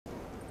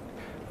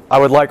I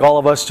would like all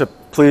of us to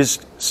please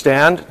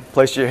stand,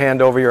 place your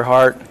hand over your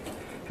heart,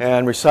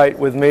 and recite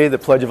with me the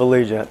Pledge of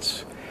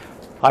Allegiance.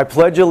 I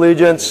pledge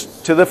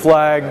allegiance to the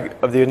flag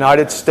of the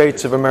United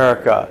States of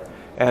America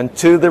and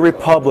to the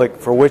republic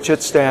for which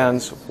it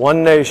stands,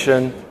 one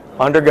nation,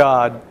 under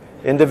God,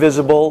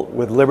 indivisible,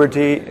 with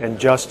liberty and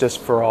justice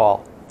for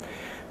all.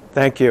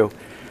 Thank you.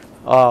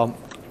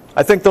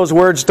 I think those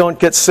words don't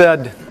get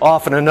said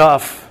often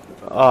enough,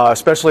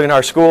 especially in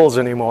our schools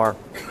anymore.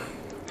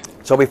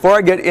 So before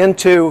I get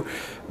into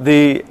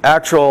the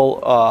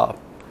actual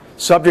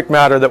subject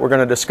matter that we're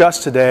going to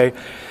discuss today,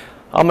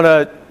 I'm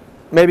going to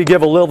maybe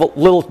give a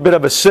little bit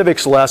of a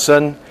civics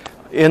lesson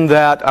in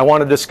that I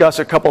want to discuss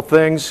a couple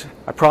things.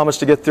 I promise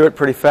to get through it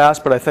pretty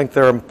fast, but I think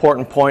they're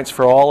important points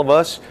for all of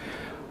us.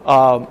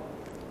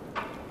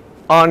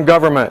 On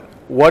government,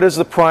 what is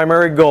the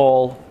primary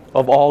goal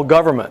of all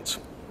governments?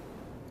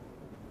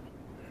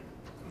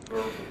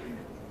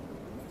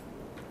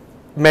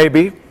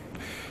 Maybe.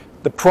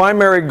 The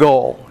primary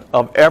goal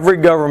of every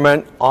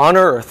government on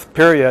earth,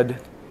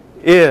 period,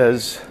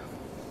 is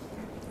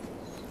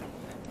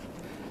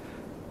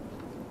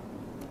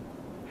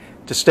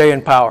to stay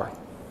in power.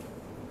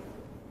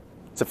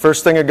 It's the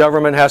first thing a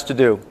government has to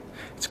do.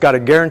 It's got to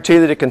guarantee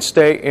that it can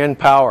stay in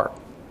power.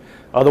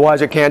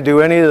 Otherwise, it can't do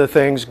any of the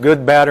things,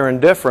 good, bad, or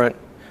indifferent,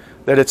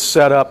 that it's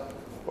set up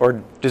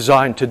or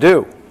designed to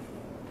do.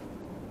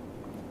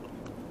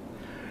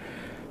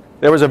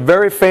 There was a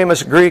very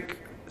famous Greek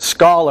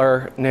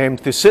scholar named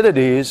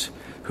Thucydides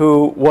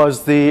who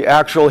was the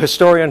actual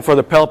historian for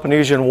the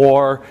Peloponnesian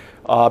War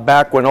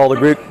back when all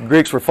the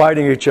Greeks were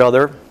fighting each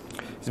other.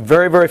 He's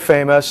very, very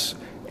famous,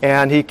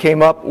 and he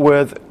came up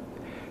with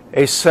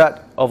a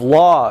set of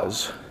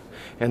laws.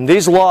 And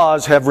these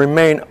laws have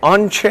remained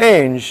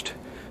unchanged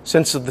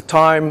since the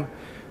time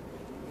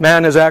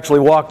man has actually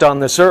walked on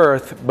this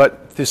earth,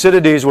 but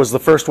Thucydides was the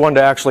first one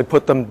to actually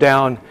put them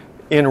down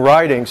in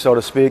writing, so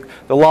to speak.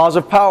 The laws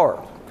of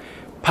power.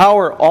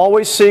 Power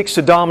always seeks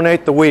to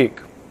dominate the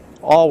weak.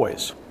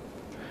 Always.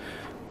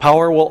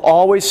 Power will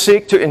always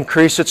seek to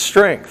increase its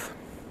strength.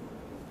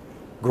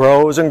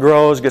 Grows and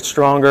grows, gets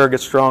stronger,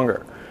 gets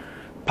stronger.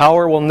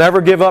 Power will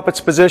never give up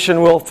its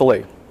position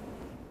willfully.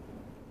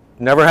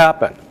 Never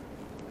happen.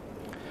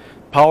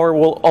 Power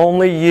will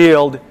only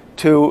yield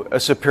to a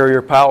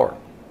superior power.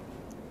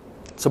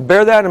 So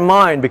bear that in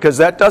mind, because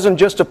that doesn't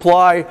just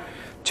apply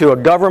to a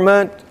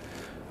government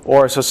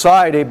or a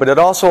society, but it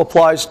also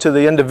applies to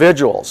the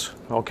individuals,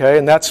 okay?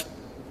 And that's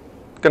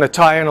going to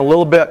tie in a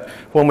little bit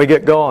when we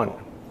get going.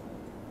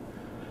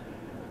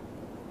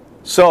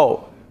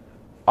 So,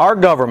 our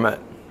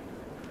government,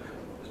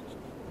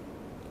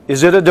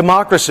 is it a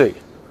democracy?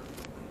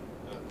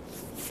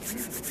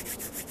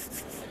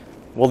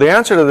 Well, the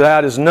answer to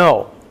that is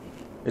no,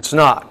 it's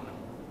not.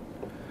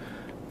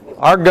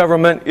 Our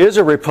government is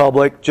a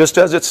republic, just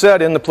as it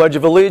said in the Pledge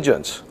of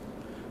Allegiance,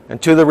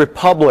 and to the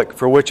republic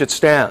for which it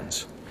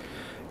stands.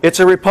 It's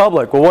a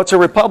republic. Well, what's a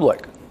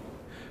republic?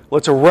 Well,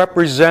 it's a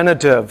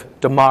representative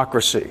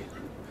democracy.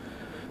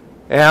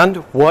 And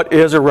what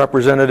is a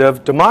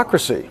representative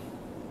democracy?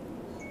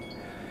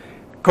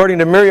 According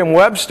to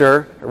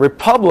Merriam-Webster, a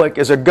republic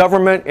is a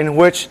government in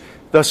which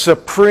the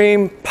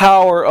supreme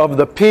power of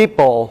the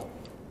people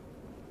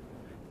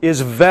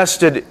is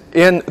vested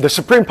in, the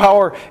supreme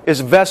power is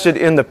vested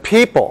in the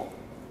people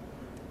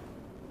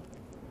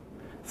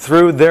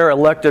through their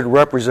elected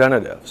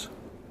representatives.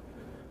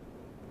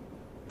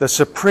 The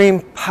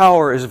supreme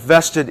power is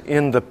vested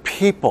in the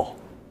people.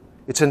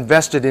 It's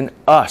invested in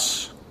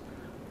us,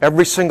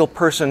 every single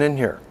person in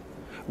here.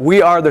 We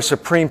are the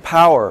supreme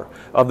power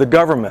of the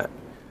government.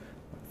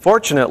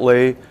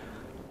 Fortunately,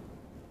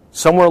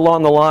 somewhere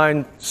along the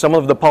line, some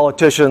of the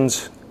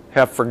politicians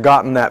have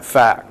forgotten that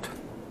fact.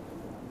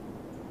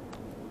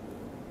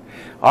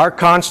 Our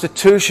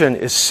Constitution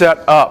is set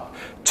up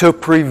to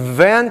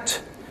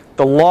prevent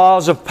the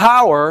laws of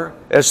power,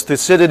 as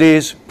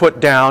Thucydides put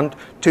down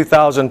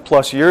 2,000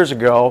 plus years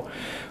ago,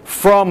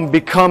 from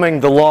becoming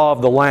the law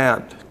of the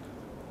land.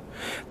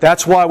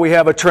 That's why we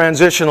have a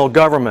transitional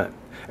government.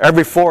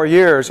 Every 4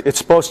 years, it's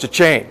supposed to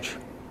change.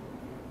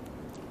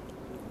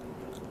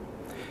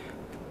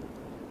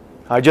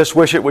 I just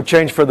wish it would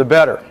change for the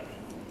better.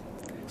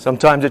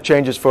 Sometimes it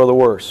changes for the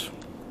worse.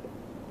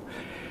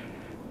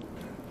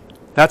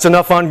 That's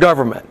enough on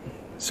government.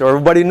 So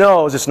everybody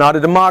knows it's not a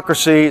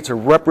democracy, it's a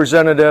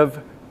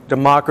representative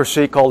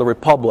democracy called a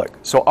republic.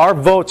 So our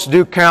votes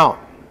do count.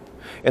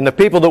 And the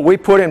people that we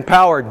put in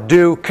power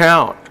do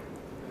count.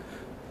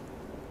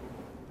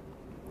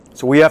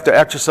 So we have to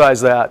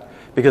exercise that,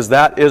 because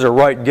that is a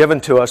right given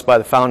to us by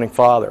the Founding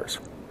Fathers,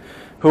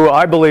 who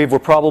I believe were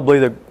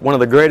probably one of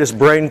the greatest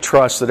brain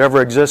trusts that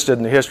ever existed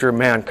in the history of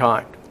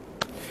mankind.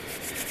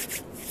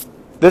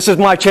 This is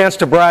my chance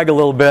to brag a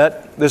little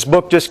bit. This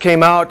book just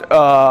came out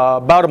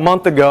about a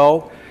month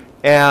ago,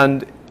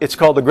 and it's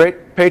called The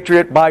Great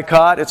Patriot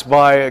Boycott. It's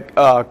by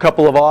a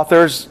couple of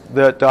authors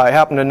that I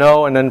happen to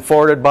know, and then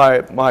forwarded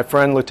by my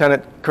friend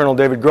Lieutenant Colonel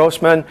David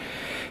Grossman.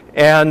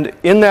 And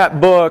in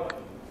that book,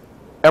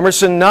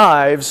 Emerson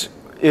Knives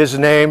is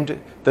named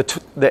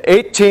the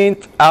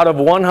 18th out of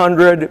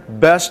 100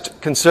 best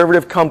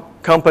conservative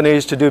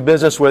companies to do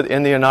business with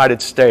in the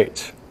United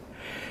States.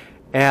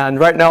 And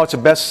right now it's a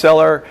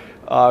bestseller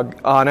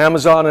on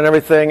Amazon and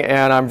everything,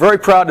 and I'm very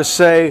proud to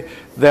say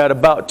that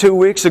about 2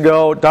 weeks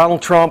ago,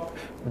 Donald Trump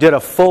did a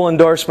full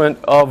endorsement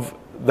of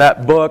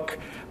that book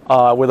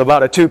with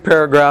about a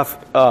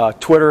 2-paragraph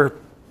Twitter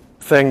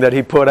thing that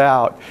he put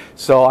out.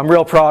 So I'm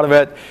real proud of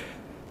it.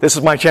 This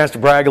is my chance to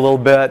brag a little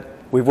bit.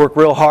 We've worked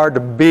real hard to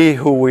be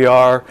who we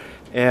are,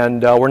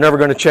 and we're never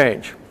going to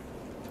change.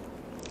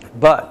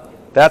 But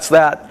that's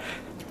that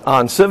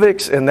on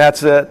civics, and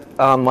that's it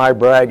on my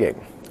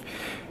bragging.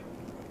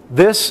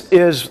 This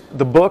is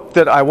the book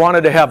that I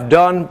wanted to have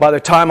done by the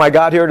time I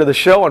got here to the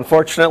show.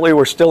 Unfortunately,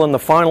 we're still in the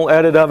final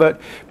edit of it,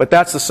 but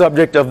that's the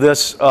subject of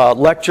this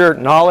lecture,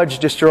 Knowledge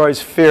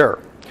Destroys Fear.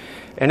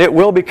 And it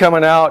will be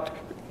coming out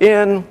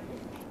in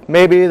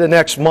maybe the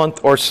next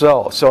month or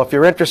so. So if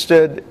you're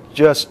interested,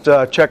 just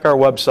check our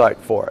website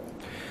for it.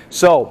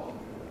 So,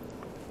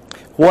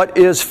 what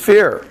is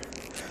fear?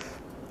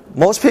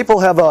 Most people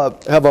have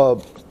a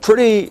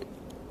pretty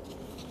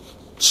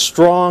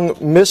strong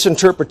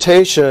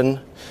misinterpretation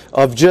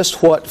of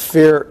just what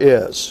fear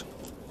is.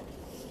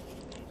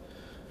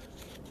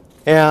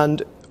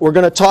 And we're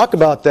going to talk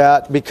about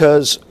that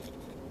because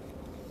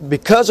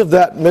of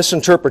that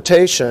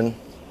misinterpretation,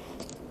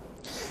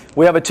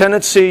 we have a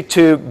tendency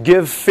to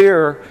give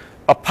fear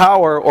a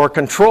power or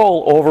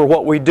control over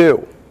what we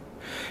do.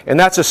 And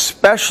that's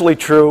especially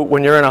true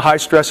when you're in a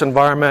high-stress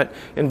environment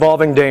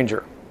involving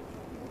danger.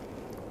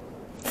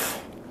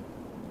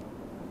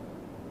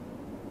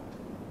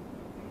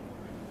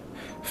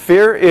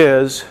 Fear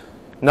is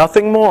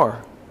nothing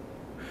more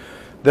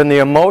than the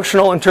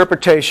emotional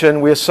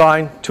interpretation we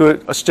assign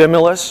to a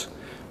stimulus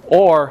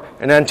or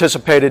an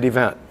anticipated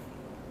event.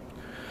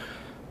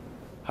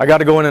 I got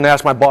to go in and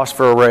ask my boss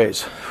for a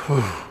raise.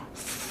 I'm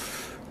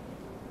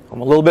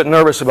a little bit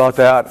nervous about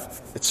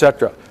that,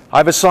 etc.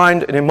 I've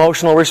assigned an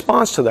emotional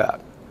response to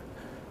that.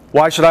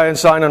 Why should I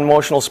assign an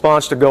emotional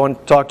response to go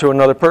and talk to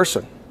another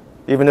person,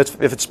 even if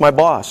it's my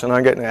boss and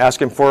I'm getting to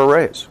ask him for a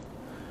raise?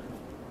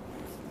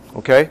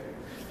 Okay?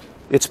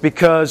 It's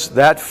because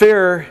that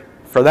fear,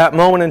 for that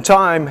moment in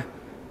time,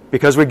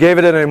 because we gave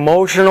it an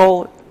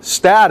emotional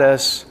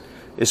status,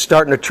 is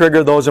starting to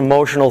trigger those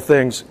emotional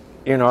things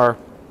in our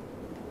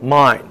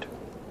mind.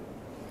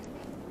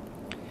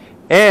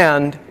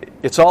 And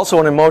it's also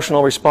an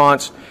emotional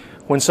response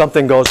when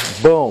something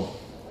goes boom,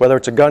 whether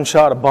it's a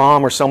gunshot, a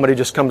bomb, or somebody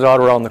just comes out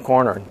around the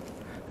corner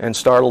and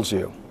startles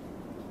you.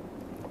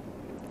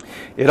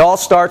 It all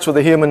starts with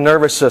the human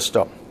nervous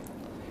system.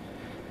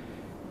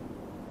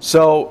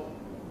 So,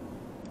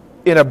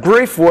 in a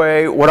brief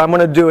way, what I'm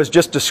going to do is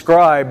just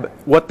describe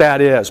what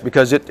that is,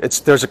 because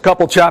there's a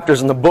couple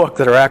chapters in the book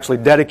that are actually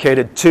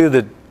dedicated to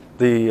the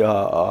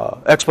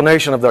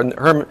explanation of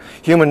the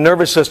human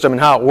nervous system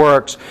and how it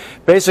works.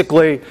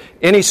 Basically,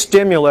 any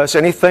stimulus,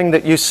 anything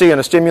that you see,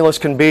 and a stimulus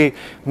can be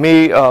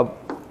me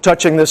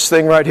touching this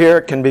thing right here,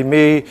 it can be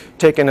me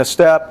taking a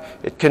step,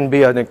 it can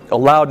be a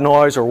loud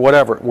noise or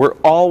whatever. We're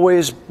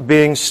always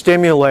being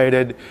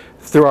stimulated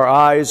through our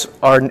eyes,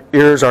 our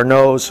ears, our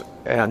nose,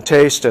 and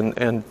taste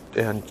and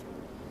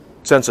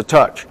sense of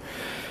touch.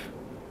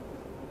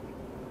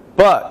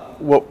 But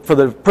for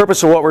the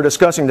purpose of what we're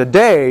discussing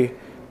today,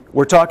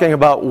 we're talking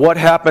about what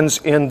happens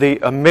in the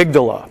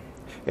amygdala.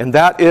 And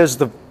that is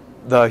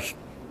the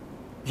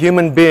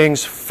human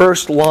being's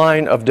first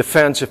line of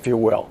defense, if you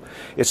will.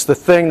 It's the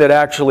thing that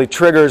actually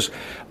triggers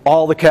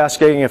all the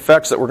cascading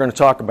effects that we're going to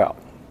talk about.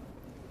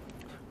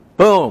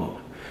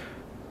 Boom.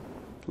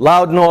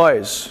 Loud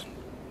noise.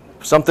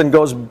 Something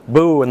goes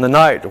boo in the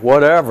night,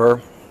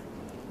 whatever.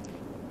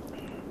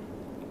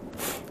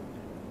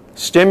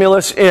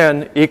 Stimulus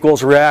in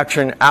equals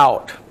reaction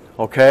out,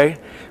 okay?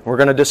 We're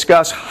going to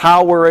discuss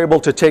how we're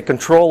able to take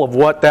control of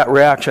what that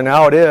reaction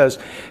out is,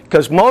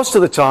 because most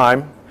of the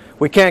time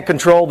we can't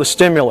control the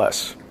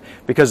stimulus,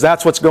 because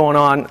that's what's going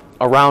on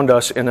around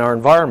us in our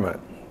environment.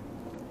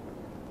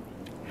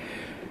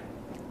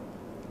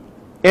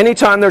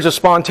 Anytime there's a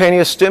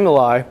spontaneous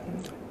stimuli,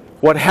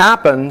 what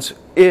happens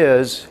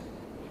is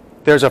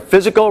there's a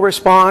physical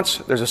response,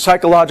 there's a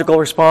psychological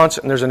response,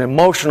 and there's an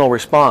emotional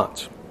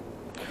response.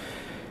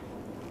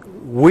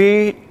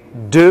 We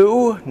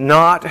do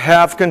not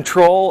have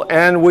control,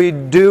 and we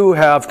do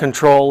have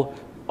control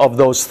of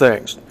those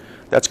things.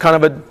 That's kind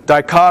of a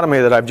dichotomy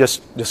that I've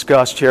just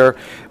discussed here,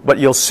 but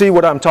you'll see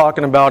what I'm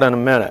talking about in a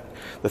minute.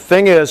 The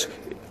thing is,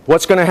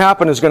 what's going to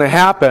happen is going to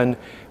happen,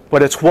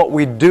 but it's what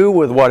we do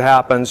with what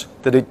happens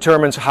that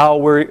determines how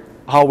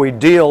we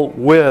deal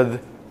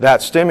with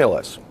that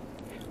stimulus.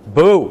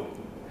 Boo!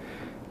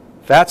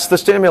 That's the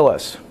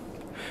stimulus.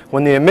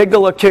 When the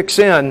amygdala kicks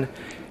in,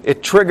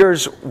 it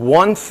triggers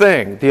one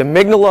thing. The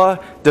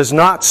amygdala does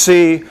not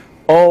see,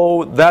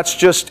 oh, that's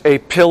just a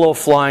pillow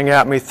flying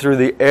at me through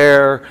the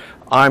air,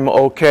 I'm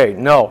okay.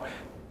 No.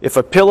 If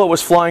a pillow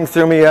was flying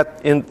through me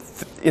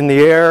in the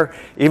air,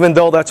 even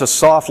though that's a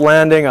soft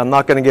landing, I'm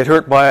not going to get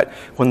hurt by it.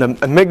 When the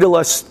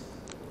amygdala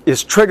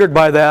is triggered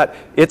by that,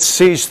 it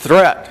sees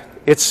threat.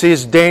 It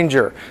sees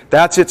danger.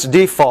 That's its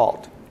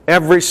default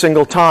every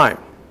single time.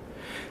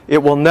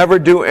 It will never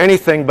do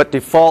anything but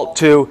default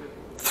to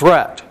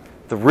threat.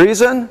 The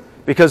reason?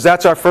 Because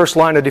that's our first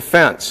line of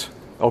defense,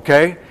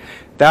 okay?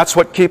 That's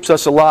what keeps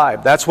us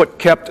alive. That's what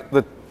kept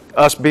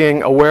us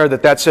being aware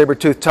that that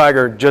saber-toothed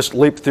tiger just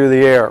leaped through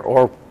the air,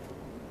 or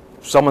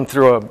someone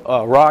threw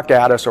a rock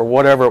at us, or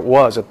whatever it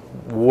was,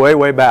 way,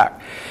 way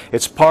back.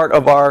 It's part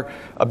of our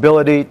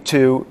ability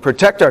to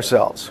protect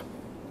ourselves.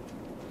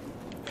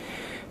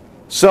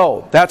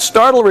 So that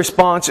startle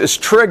response is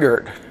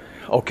triggered,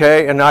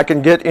 okay, and I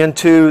can get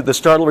into the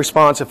startle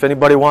response if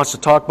anybody wants to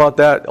talk about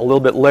that a little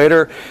bit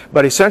later.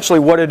 But essentially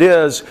what it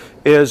is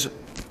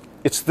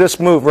it's this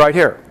move right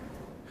here.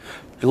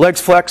 Your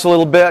legs flex a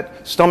little bit,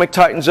 stomach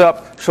tightens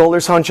up,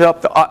 shoulders hunch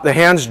up, the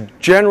hands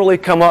generally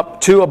come up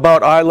to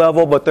about eye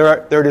level, but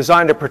they're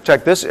designed to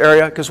protect this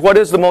area, because what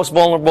is the most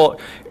vulnerable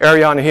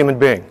area on a human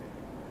being?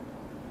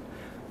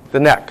 The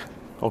neck,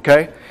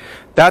 okay?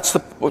 That's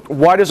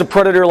why does a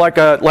predator like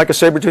a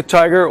saber-toothed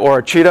tiger or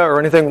a cheetah or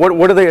anything,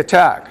 what do they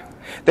attack?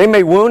 They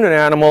may wound an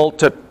animal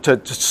to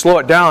slow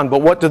it down,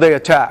 but what do they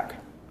attack?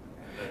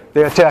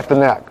 They attack the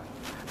neck.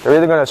 They're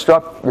either going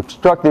to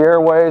obstruct the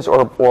airways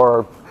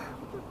or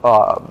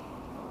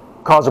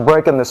cause a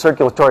break in the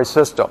circulatory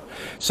system.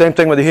 Same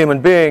thing with a human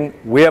being.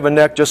 We have a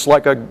neck just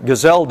like a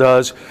gazelle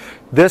does.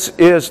 This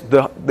is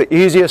the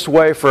easiest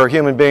way for a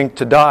human being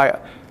to die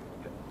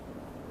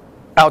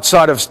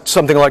outside of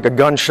something like a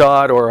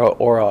gunshot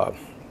or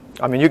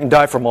I mean, you can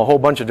die from a whole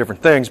bunch of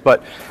different things,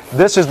 but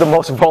this is the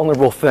most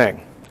vulnerable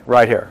thing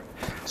right here.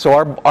 So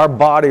our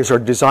bodies are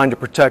designed to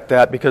protect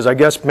that, because I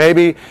guess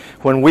maybe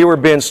when we were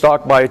being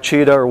stalked by a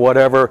cheetah or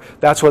whatever,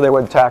 that's where they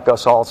would attack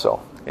us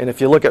also. And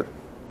if you look at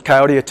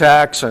coyote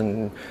attacks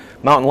and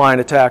mountain lion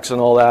attacks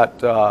and all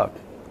that,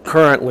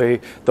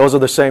 currently, those are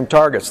the same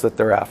targets that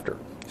they're after.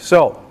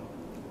 So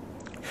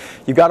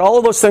you've got all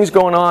of those things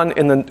going on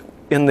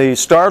in the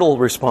startle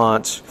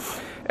response.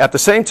 At the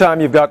same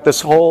time, you've got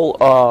this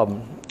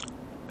whole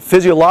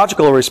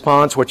physiological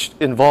response, which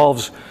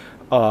involves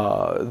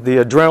the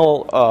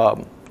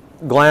adrenal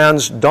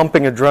glands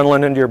dumping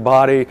adrenaline into your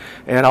body.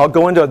 And I'll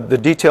go into the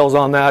details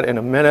on that in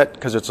a minute,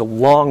 because it's a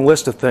long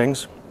list of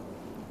things.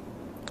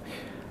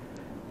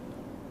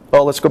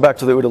 Oh, let's go back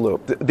to the OODA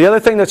loop. The other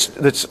thing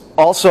that's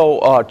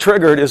also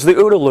triggered is the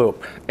OODA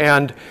loop.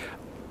 And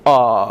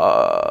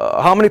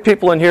how many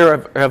people in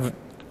here have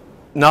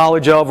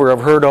knowledge of or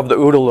have heard of the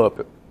OODA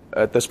loop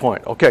at this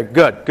point? Okay,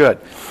 good.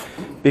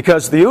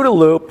 Because the OODA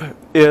loop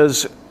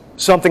is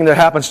something that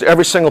happens to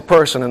every single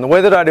person. And the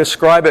way that I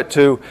describe it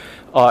to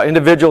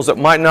individuals that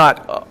might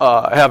not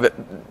have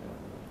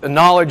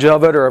knowledge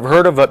of it or have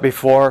heard of it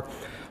before,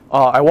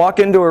 I walk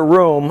into a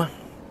room.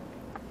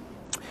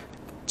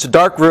 It's a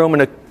dark room,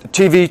 and a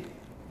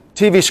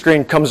TV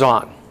screen comes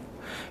on.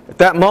 At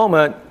that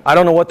moment, I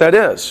don't know what that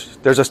is.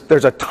 There's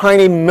a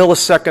tiny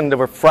millisecond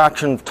of a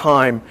fraction of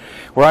time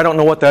where I don't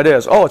know what that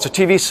is. Oh, it's a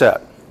TV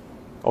set.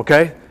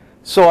 Okay?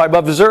 So I've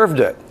observed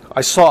it.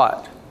 I saw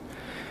it.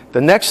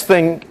 The next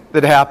thing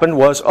that happened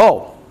was,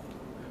 oh,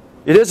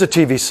 it is a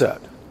TV set.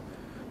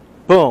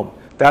 Boom.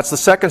 That's the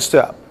second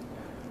step.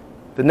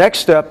 The next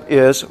step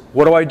is,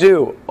 what do I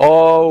do?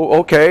 Oh,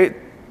 okay.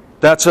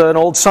 That's an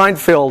old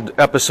Seinfeld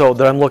episode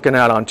that I'm looking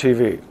at on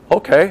TV.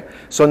 Okay,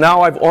 so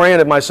now I've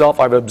oriented myself,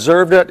 I've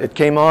observed it, it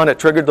came on, it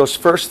triggered those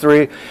first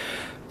three.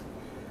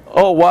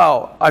 Oh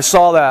wow, I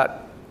saw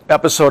that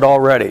episode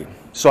already.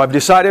 So I've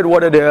decided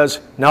what it is,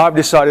 now I've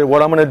decided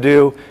what I'm going to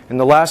do, and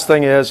the last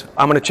thing is,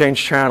 I'm going to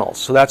change channels.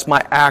 So that's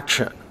my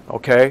action,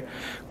 okay?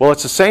 Well,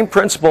 it's the same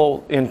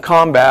principle in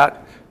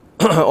combat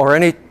or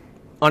any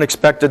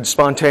unexpected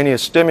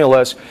spontaneous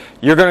stimulus.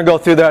 You're going to go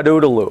through that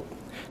OODA loop.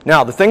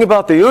 Now, the thing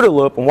about the OODA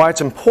loop and why it's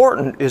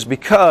important is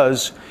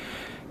because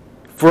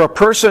for a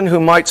person who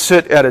might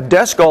sit at a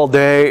desk all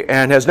day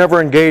and has never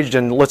engaged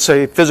in, let's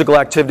say, physical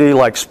activity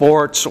like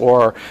sports,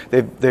 or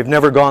they've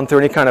never gone through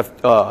any kind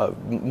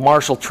of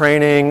martial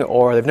training,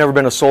 or they've never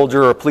been a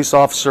soldier or a police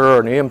officer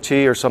or an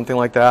EMT or something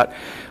like that,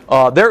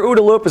 their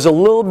OODA loop is a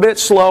little bit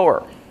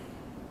slower.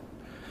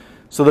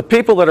 So the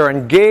people that are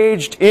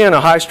engaged in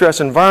a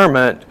high-stress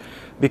environment,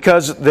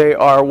 because they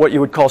are what you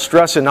would call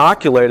stress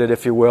inoculated,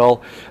 if you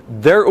will,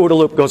 their OODA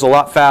loop goes a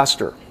lot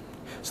faster.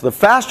 So the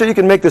faster you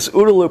can make this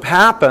OODA loop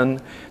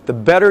happen, the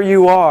better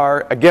you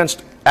are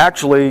against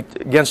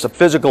a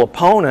physical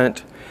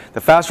opponent. The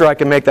faster I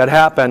can make that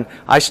happen,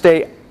 I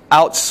stay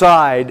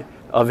outside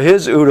of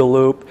his OODA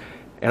loop,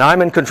 and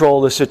I'm in control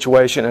of the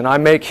situation, and I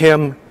make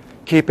him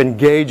keep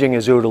engaging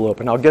his OODA loop.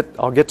 And I'll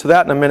get to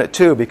that in a minute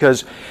too,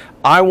 because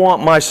I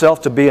want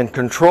myself to be in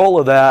control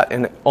of that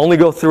and only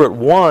go through it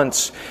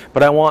once,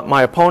 but I want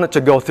my opponent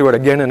to go through it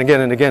again and again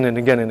and again and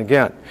again and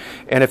again.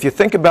 And if you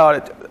think about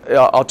it,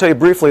 I'll tell you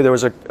briefly, there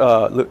was a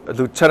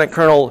Lieutenant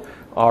Colonel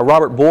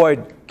Robert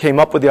Boyd came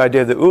up with the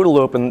idea of the OODA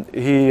loop, and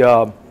he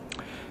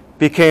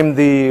became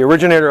the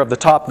originator of the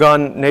Top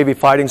Gun Navy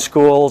fighting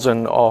schools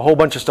and a whole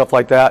bunch of stuff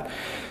like that.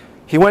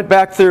 He went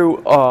back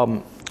through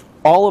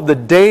all of the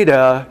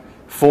data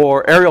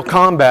for aerial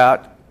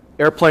combat,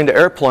 airplane to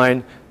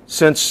airplane,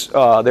 since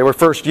they were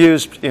first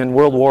used in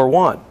World War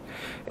I.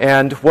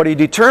 And what he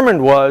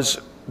determined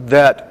was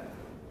that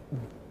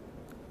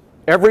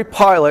every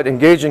pilot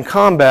engaged in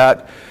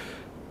combat,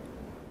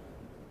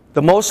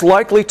 the most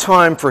likely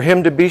time for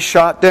him to be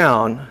shot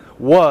down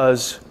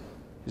was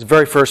his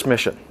very first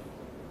mission.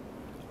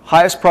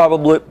 Highest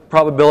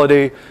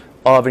probability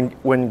of,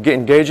 when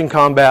engaging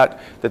combat,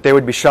 that they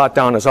would be shot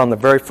down is on the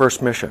very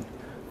first mission.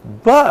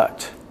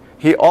 But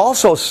he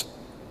also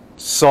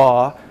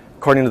saw,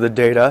 according to the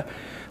data,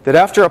 that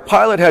after a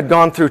pilot had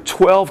gone through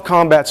 12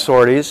 combat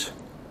sorties,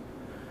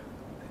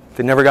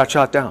 they never got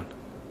shot down.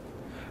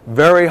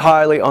 Very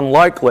highly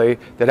unlikely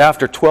that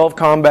after 12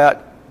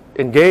 combat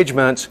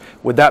engagements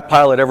would that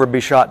pilot ever be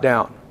shot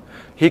down.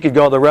 He could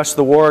go the rest of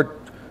the war,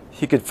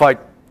 he could fight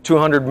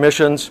 200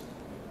 missions,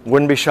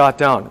 wouldn't be shot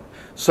down.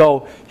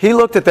 So he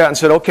looked at that and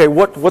said, okay,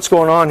 what's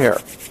going on here?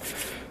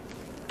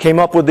 Came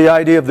up with the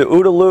idea of the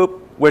OODA loop,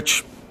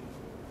 which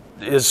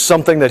is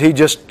something that he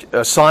just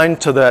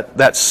assigned to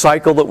that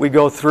cycle that we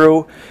go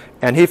through.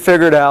 And he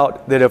figured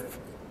out that if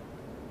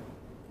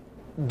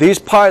these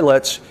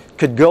pilots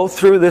could go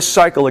through this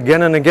cycle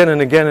again and again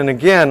and again and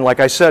again, like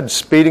I said,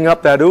 speeding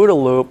up that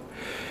OODA loop,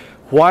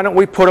 why don't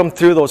we put them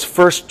through those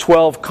first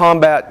 12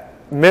 combat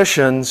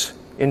missions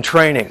in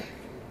training?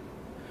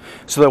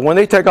 So that when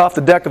they take off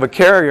the deck of a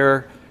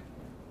carrier,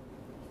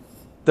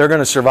 they're going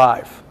to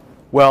survive.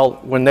 Well,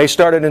 when they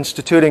started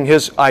instituting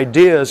his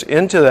ideas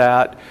into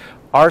that,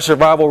 our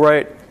survival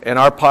rate and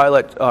our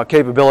pilot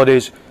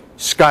capabilities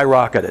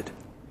skyrocketed.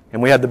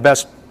 And we had the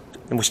best,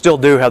 and we still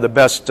do have the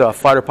best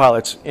fighter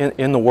pilots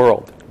in the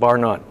world, bar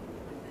none.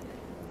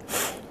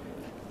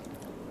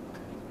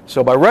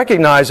 So by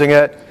recognizing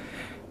it,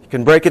 you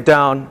can break it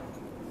down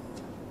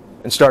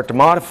and start to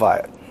modify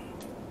it.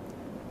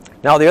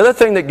 Now, the other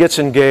thing that gets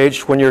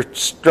engaged when you're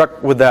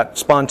struck with that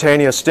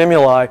spontaneous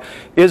stimuli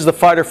is the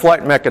fight or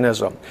flight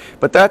mechanism.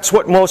 But that's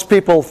what most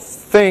people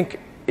think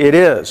it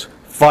is,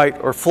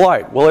 fight or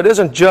flight. Well, it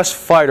isn't just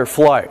fight or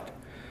flight.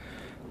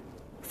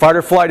 Fight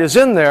or flight is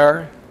in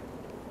there,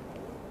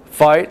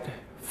 fight,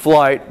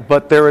 flight,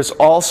 but there is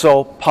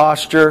also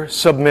posture,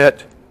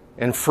 submit,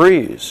 and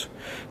freeze.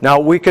 Now,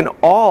 we can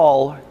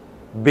all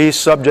be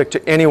subject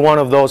to any one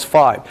of those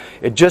five.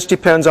 It just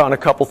depends on a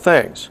couple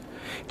things.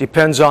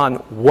 Depends on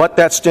what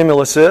that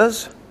stimulus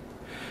is,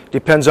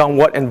 depends on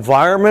what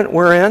environment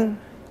we're in,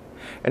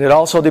 and it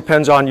also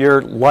depends on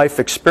your life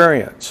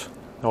experience,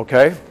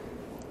 okay?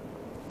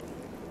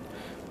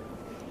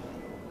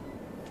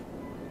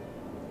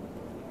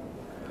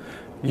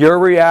 Your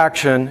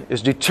reaction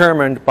is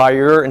determined by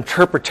your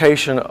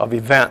interpretation of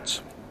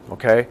events,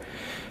 okay?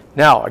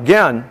 Now,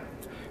 again,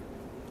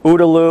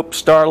 OODA loop,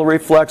 startle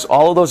reflex,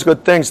 all of those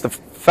good things, the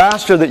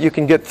faster that you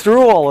can get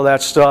through all of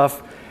that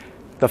stuff,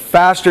 the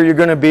faster you're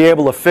going to be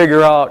able to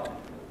figure out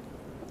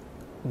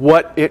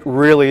what it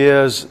really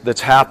is that's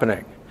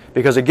happening.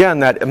 Because again,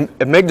 that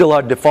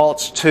amygdala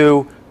defaults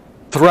to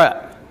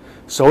threat.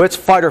 So it's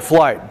fight or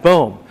flight,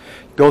 boom.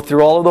 Go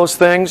through all of those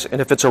things, and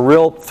if it's a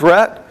real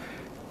threat,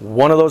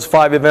 one of those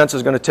 5 events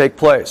is going to take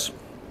place.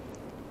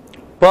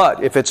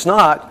 But if it's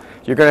not,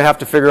 you're going to have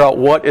to figure out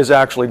what is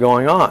actually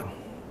going on.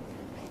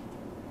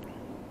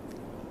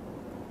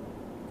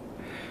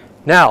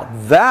 Now,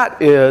 that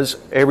is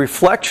a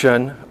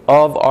reflection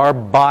of our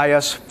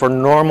bias for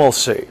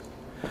normalcy.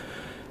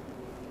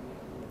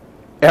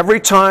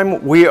 Every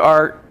time we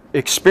are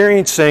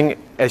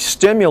experiencing a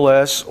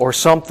stimulus or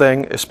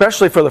something,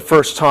 especially for the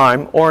first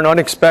time, or an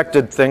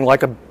unexpected thing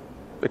like an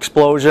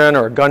explosion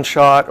or a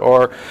gunshot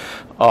or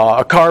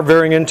a car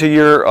veering into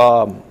your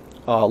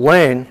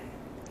lane,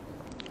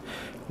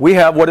 we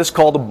have what is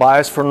called a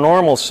bias for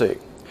normalcy.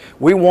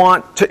 We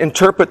want to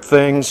interpret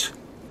things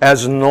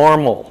as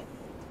normal.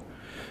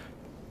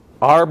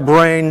 Our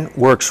brain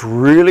works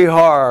really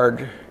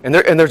hard, and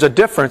there's a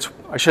difference.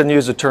 I shouldn't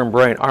use the term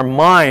brain. Our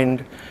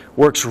mind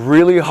works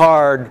really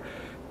hard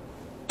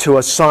to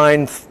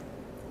assign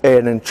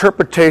an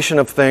interpretation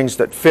of things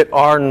that fit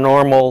our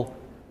normal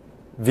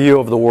view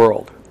of the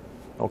world.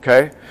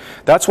 Okay?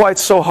 That's why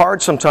it's so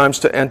hard sometimes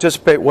to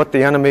anticipate what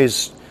the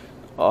enemy's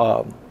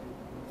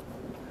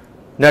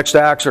next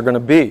acts are going to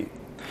be,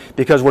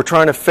 because we're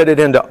trying to fit it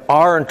into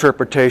our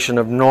interpretation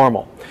of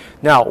normal.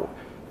 Now,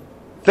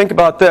 think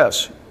about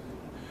this.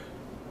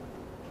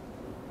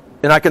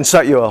 And I can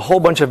cite you a whole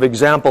bunch of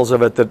examples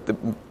of it that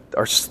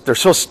they're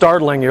so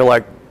startling, you're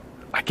like,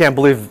 I can't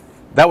believe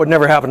that would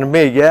never happen to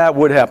me. Yeah, it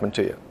would happen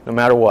to you, no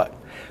matter what.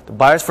 The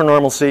bias for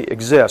normalcy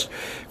exists.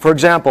 For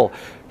example,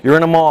 you're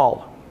in a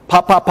mall,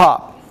 pop, pop,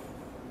 pop.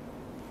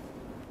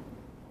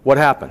 What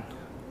happened?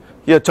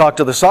 You had talked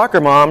to the soccer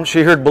mom,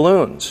 she heard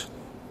balloons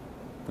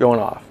going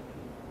off.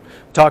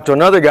 Talked to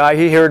another guy,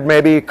 he heard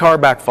maybe a car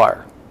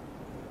backfire.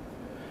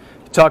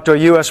 Talked to a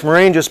U.S.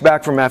 Marine just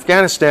back from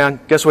Afghanistan,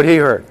 guess what he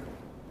heard?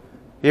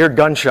 He heard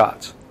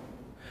gunshots.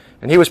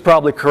 And he was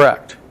probably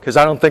correct, because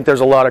I don't think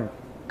there's a lot of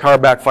car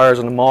backfires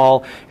in the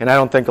mall, and I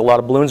don't think a lot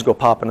of balloons go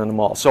popping in the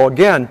mall. So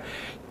again,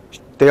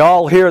 they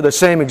all hear the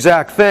same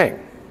exact thing.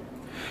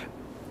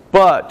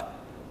 But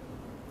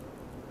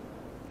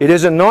It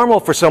isn't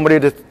normal for somebody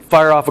to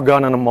fire off a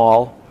gun in a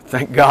mall,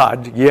 thank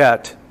God,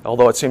 yet,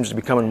 although it seems to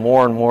be becoming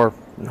more and more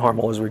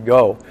normal as we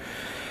go.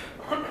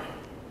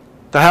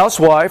 The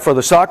housewife or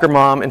the soccer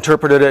mom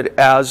interpreted it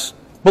as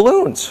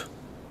balloons,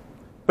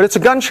 but it's a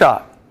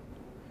gunshot.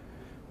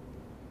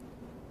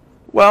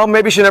 Well,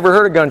 maybe she never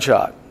heard a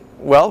gunshot.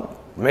 Well,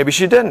 maybe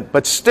she didn't,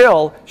 but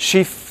still,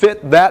 she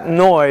fit that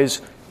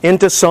noise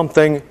into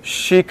something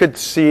she could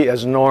see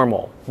as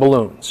normal,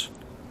 balloons.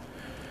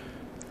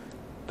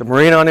 The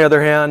Marine, on the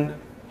other hand,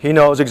 he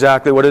knows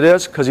exactly what it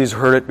is because he's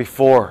heard it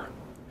before.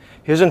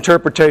 His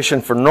interpretation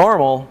for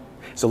normal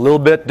is a little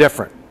bit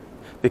different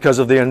because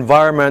of the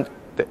environment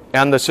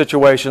and the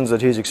situations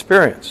that he's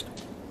experienced.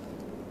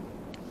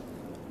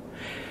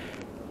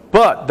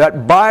 But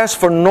that bias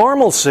for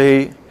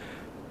normalcy,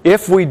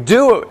 if we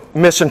do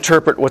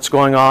misinterpret what's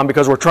going on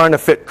because we're trying to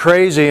fit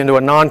crazy into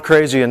a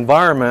non-crazy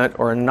environment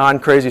or a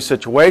non-crazy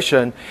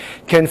situation,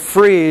 can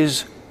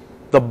freeze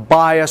the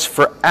bias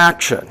for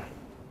action.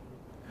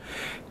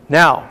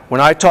 Now, when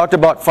I talked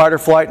about fight or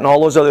flight and all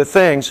those other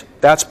things,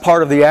 that's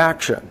part of the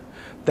action.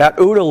 That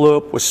OODA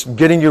loop was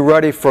getting you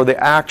ready for the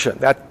action.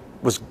 That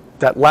was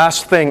that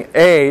last thing,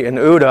 A in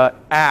OODA,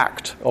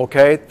 act,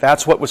 okay?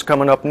 That's what was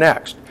coming up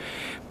next.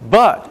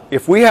 But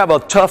if we have a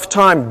tough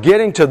time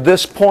getting to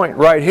this point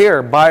right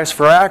here, bias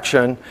for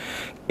action,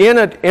 in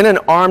an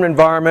armed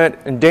environment,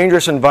 in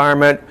dangerous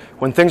environment,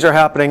 when things are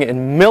happening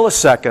in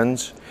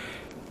milliseconds,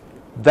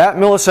 that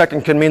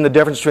millisecond can mean the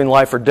difference between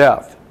life or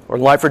death,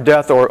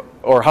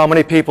 or how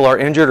many people are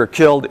injured or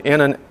killed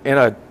in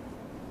an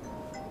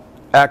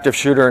active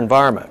shooter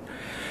environment.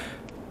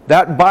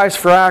 That bias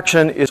for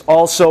action is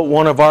also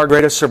one of our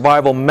greatest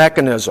survival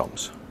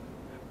mechanisms,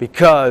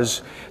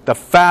 because the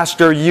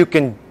faster you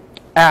can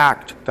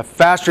act, the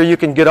faster you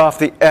can get off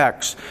the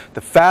X,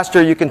 the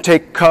faster you can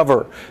take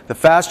cover, the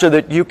faster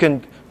that you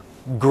can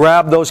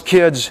grab those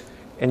kids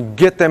and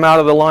get them out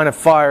of the line of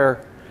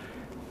fire,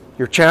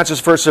 your chances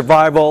for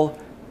survival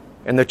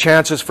and the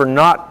chances for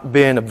not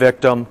being a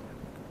victim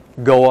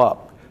go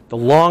up. The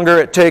longer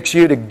it takes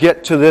you to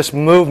get to this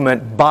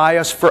movement,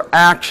 bias for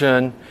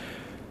action,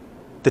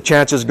 the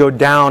chances go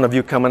down of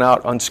you coming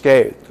out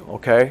unscathed,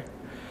 okay?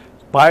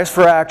 Bias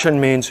for action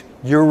means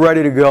you're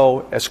ready to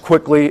go as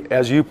quickly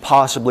as you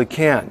possibly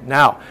can.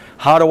 Now,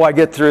 how do I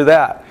get through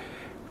that?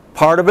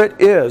 Part of it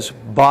is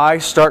by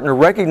starting to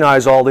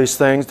recognize all these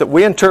things that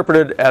we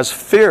interpreted as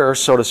fear,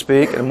 so to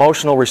speak, an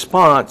emotional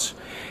response,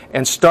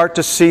 and start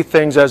to see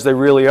things as they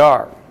really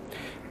are.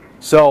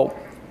 So,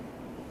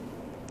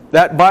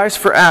 that bias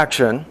for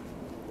action,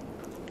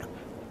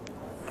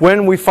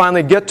 when we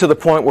finally get to the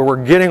point where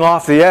we're getting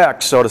off the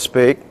X, so to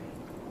speak,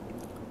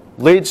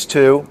 leads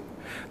to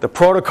the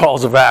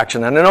protocols of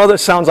action. And I know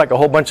this sounds like a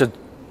whole bunch of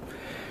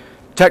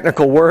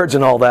technical words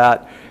and all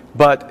that,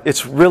 but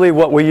it's really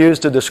what we use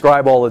to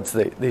describe all of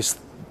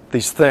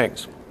these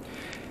things.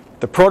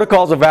 The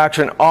protocols of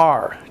action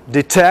are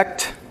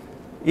detect,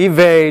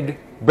 evade,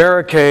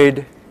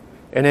 barricade,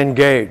 and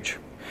engage.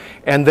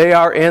 And they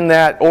are in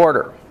that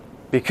order,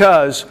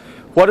 because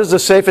what is the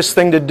safest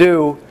thing to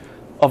do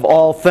of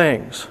all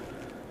things?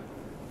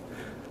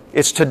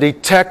 It's to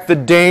detect the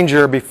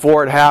danger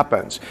before it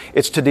happens.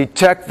 It's to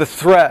detect the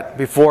threat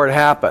before it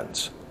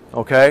happens.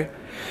 Okay?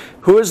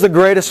 Who is the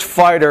greatest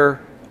fighter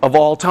of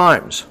all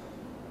times?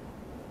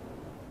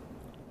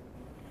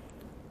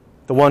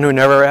 The one who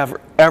never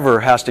ever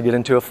has to get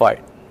into a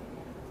fight.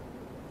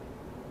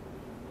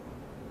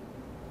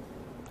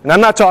 And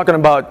I'm not talking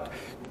about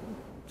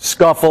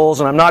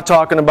scuffles, and I'm not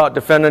talking about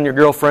defending your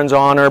girlfriend's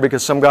honor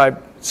because some guy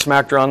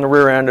smacked her on the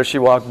rear end as she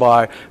walked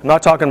by. I'm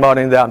not talking about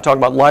any of that. I'm talking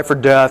about life or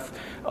death,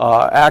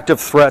 active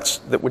threats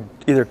that would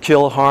either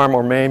kill, harm,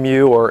 or maim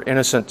you or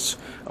innocents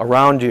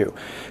around you.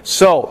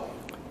 So,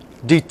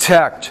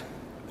 detect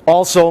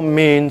also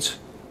means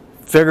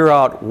figure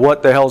out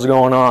what the hell's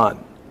going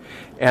on.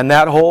 And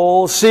that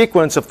whole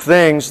sequence of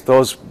things,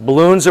 those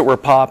balloons that were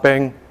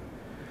popping,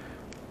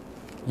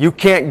 you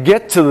can't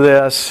get to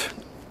this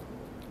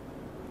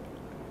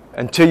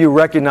until you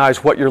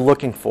recognize what you're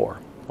looking for,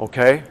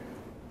 okay?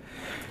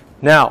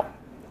 Now,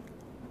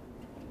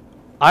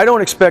 I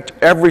don't expect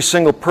every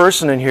single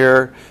person in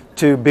here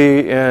to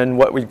be in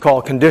what we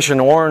call condition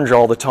orange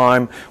all the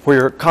time, where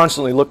you're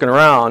constantly looking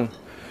around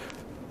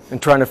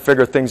and trying to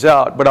figure things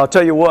out. But I'll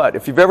tell you what,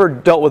 if you've ever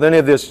dealt with any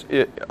of this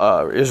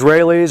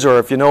Israelis, or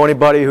if you know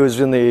anybody who's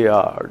in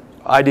the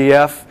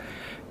IDF,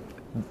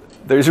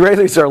 the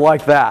Israelis are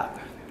like that.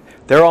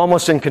 They're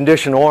almost in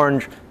condition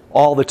orange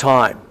all the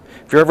time.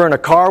 If you're ever in a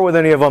car with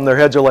any of them, their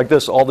heads are like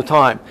this all the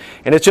time.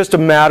 And it's just a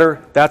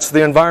matter, that's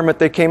the environment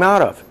they came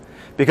out of.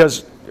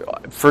 Because,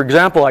 for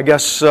example, I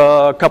guess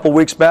a couple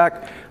weeks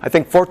back, I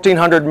think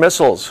 1,400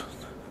 missiles,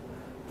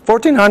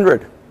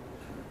 1,400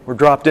 were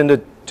dropped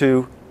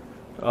into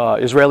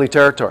Israeli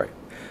territory.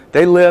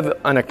 They live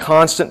in a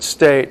constant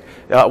state.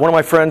 One of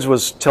my friends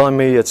was telling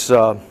me it's,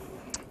 gosh,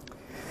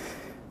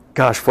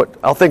 what,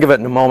 I'll think of it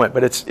in a moment,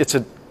 but it's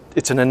an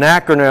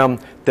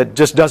acronym that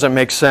just doesn't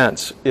make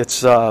sense.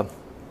 It's,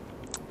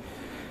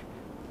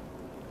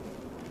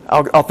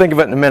 I'll think of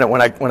it in a minute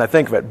when I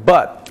think of it.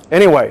 But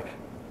Anyway,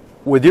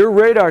 with your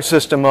radar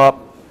system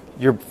up,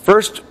 your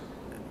first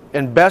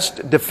and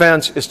best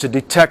defense is to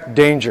detect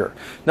danger.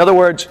 In other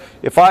words,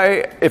 if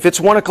it's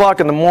 1 o'clock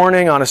in the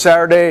morning on a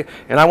Saturday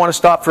and I want to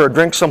stop for a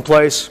drink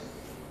someplace,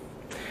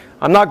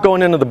 I'm not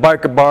going into the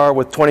biker bar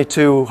with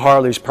 22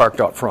 Harleys parked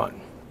out front.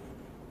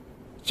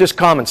 It's just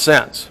common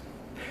sense.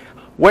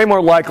 Way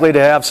more likely to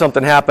have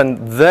something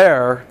happen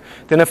there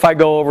than if I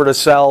go over to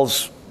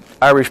Sal's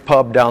Irish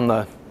pub down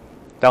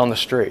the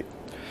street.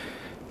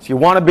 So you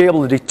want to be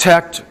able to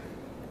detect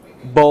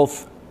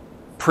both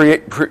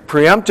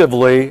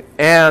preemptively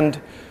and,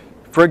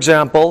 for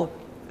example,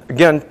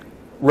 again,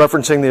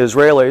 referencing the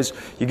Israelis,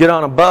 you get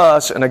on a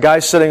bus and a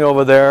guy's sitting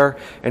over there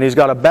and he's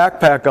got a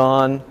backpack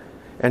on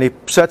and he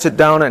sets it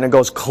down and it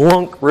goes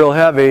clunk real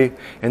heavy,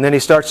 and then he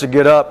starts to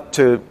get up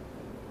to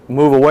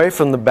move away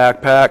from the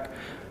backpack.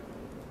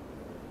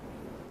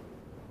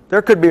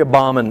 There could be a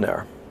bomb in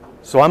there.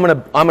 So I'm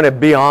going to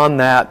be on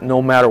that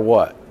no matter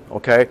what.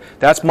 Okay?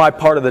 That's my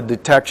part of the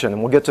detection,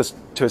 and we'll get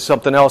to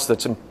something else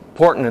that's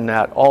important in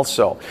that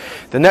also.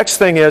 The next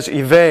thing is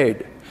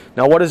evade.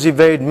 Now, what does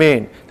evade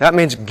mean? That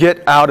means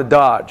get out of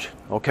Dodge.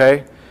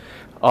 Okay?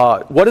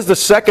 What is the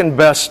second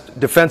best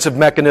defensive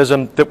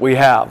mechanism that we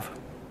have?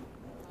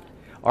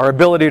 Our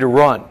ability to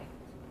run.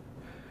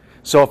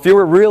 So if you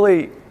were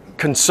really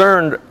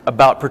concerned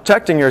about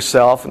protecting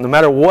yourself, no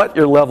matter what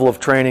your level of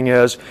training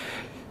is,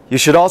 you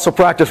should also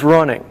practice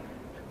running.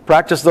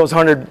 Practice those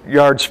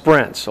 100-yard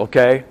sprints,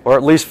 okay? Or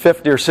at least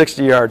 50 or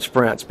 60-yard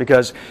sprints,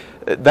 because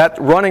that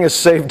running has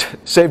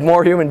saved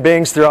more human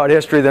beings throughout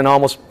history than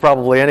almost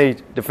probably any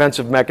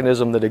defensive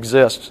mechanism that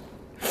exists.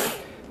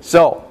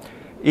 So,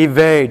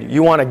 evade.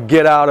 You want to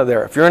get out of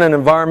there. If you're in an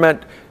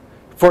environment,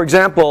 for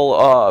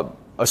example,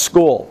 a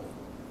school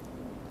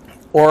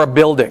or a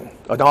building,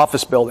 an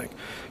office building,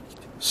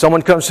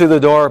 someone comes through the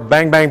door,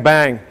 bang, bang,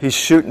 bang, he's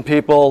shooting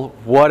people,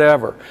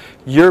 whatever.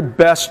 Your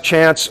best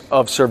chance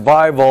of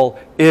survival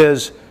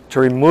is to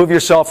remove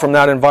yourself from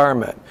that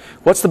environment.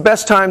 What's the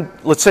best time,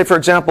 let's say for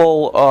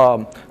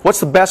example, what's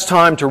the best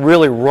time to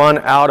really run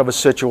out of a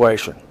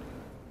situation?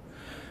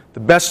 The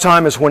best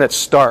time is when it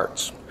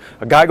starts.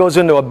 A guy goes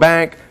into a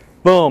bank,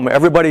 boom,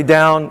 everybody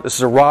down, this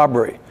is a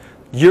robbery.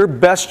 Your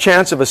best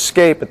chance of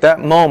escape at that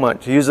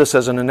moment, to use this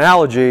as an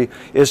analogy,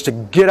 is to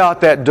get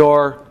out that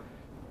door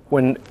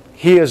when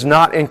he is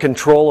not in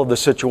control of the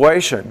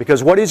situation.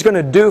 Because what he's going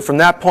to do from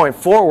that point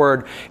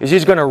forward is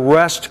he's going to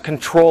wrest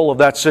control of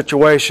that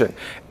situation.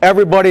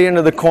 Everybody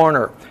into the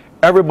corner,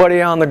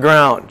 everybody on the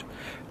ground.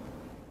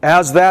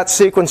 As that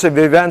sequence of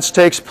events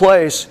takes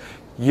place,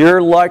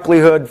 your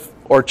likelihood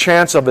or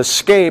chance of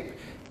escape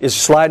is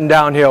sliding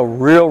downhill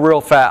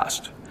real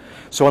fast.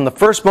 So in the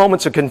first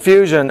moments of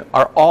confusion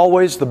are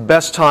always the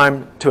best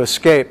time to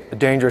escape a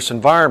dangerous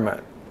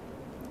environment.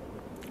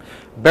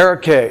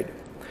 Barricade.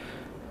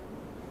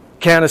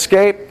 Can't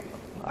escape.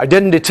 I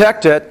didn't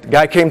detect it. The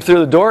guy came through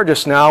the door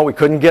just now. We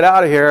couldn't get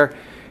out of here.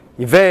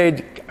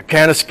 Evade. I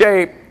can't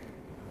escape.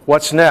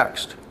 What's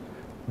next?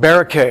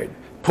 Barricade.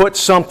 Put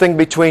something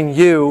between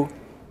you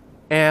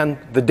and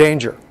the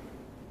danger.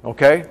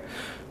 Okay?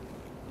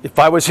 If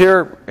I was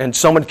here and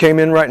someone came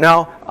in right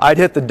now, I'd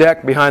hit the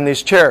deck behind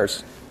these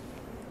chairs.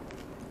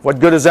 What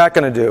good is that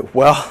going to do?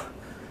 Well,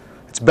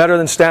 it's better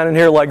than standing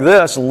here like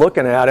this and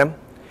looking at him.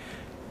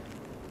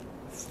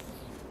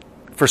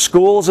 For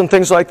schools and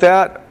things like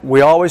that,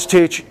 we always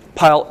teach,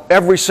 pile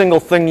every single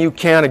thing you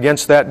can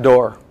against that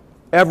door.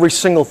 Every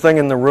single thing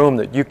in the room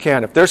that you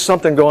can. If there's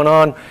something going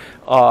on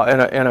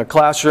in a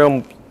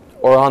classroom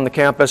or on the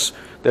campus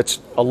that's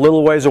a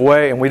little ways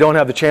away and we don't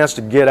have the chance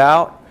to get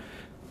out,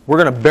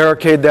 we're going to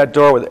barricade that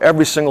door with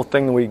every single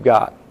thing that we've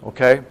got.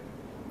 Okay?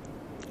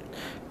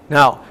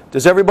 Now,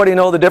 does everybody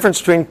know the difference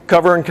between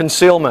cover and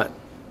concealment?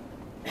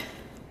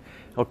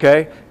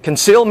 Okay?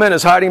 Concealment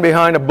is hiding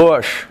behind a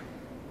bush.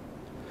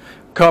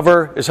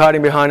 Cover is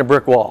hiding behind a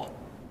brick wall.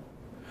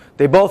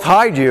 They both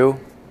hide you,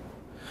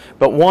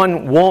 but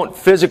one won't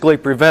physically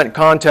prevent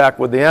contact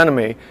with the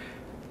enemy.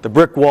 The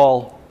brick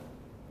wall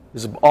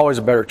is always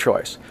a better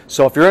choice.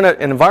 So if you're in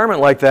an environment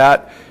like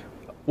that,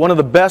 one of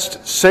the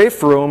best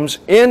safe rooms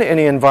in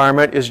any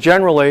environment is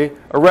generally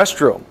a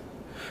restroom.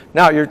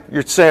 Now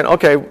you're saying,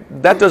 okay,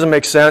 that doesn't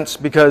make sense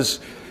because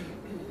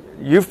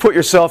you've put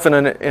yourself in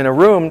a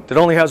room that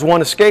only has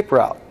one escape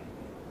route.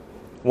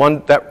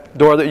 That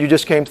door that you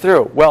just came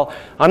through. Well,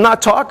 I'm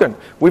not talking.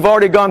 We've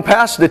already gone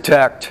past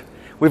detect.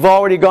 We've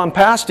already gone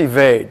past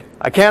evade.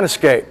 I can't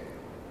escape.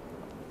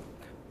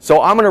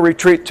 So I'm going to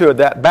retreat to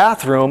that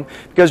bathroom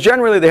because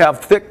generally they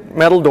have thick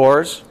metal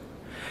doors.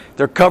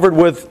 They're covered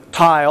with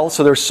tile,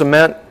 so there's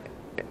cement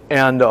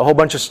and a whole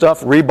bunch of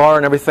stuff, rebar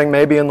and everything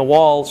maybe in the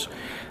walls.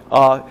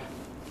 I'm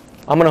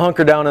going to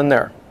hunker down in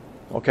there.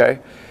 Okay?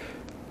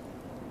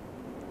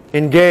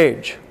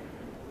 Engage.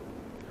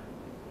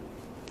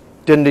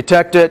 Didn't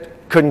detect it,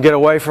 couldn't get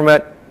away from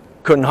it,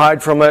 couldn't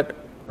hide from it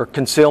or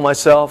conceal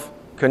myself,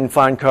 couldn't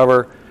find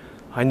cover.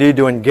 I need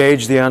to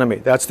engage the enemy.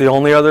 That's the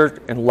only other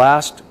and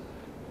last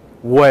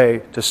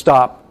way to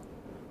stop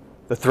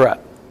the threat.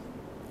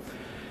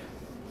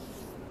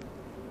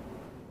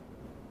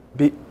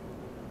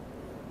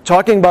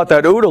 talking about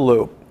that OODA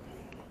loop,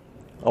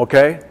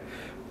 okay?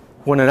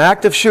 When an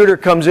active shooter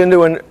comes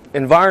into an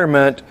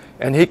environment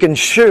and he can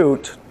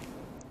shoot,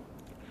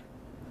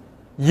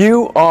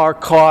 you are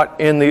caught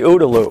in the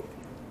OODA loop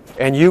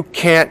and you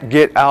can't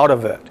get out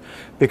of it.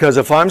 Because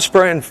if I'm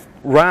spraying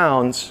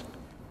rounds,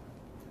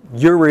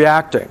 you're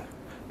reacting.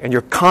 And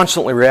you're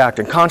constantly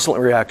reacting,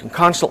 constantly reacting,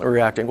 constantly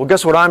reacting. Well,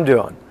 guess what I'm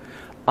doing?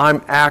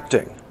 I'm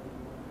acting.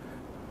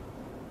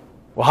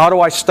 Well, how do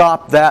I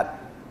stop that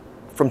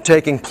from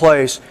taking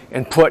place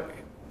and put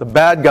the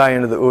bad guy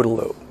into the OODA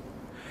loop?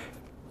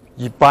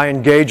 By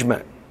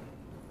engagement.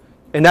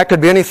 And that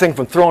could be anything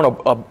from throwing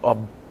a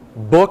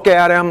book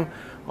at him,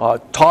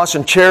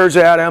 tossing chairs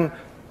at him,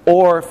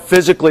 or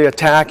physically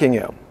attacking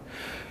him.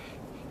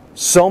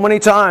 So many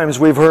times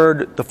we've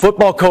heard the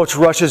football coach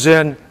rushes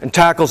in and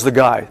tackles the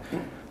guy.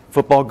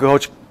 Football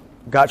coach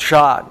got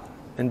shot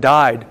and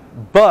died.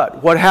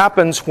 But what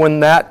happens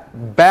when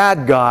that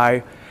bad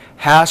guy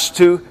has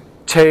to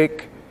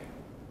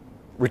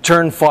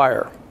return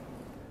fire?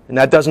 And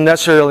that doesn't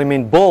necessarily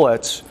mean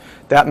bullets.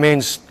 That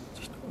means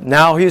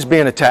now he's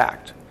being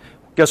attacked.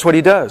 Guess what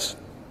he does?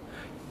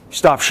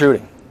 Stop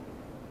shooting.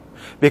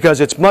 Because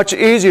it's much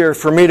easier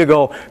for me to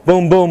go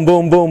boom, boom,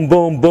 boom, boom,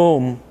 boom,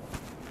 boom,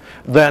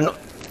 than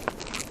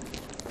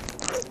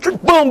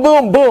boom,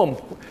 boom, boom.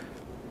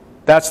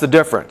 That's the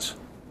difference,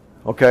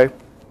 okay?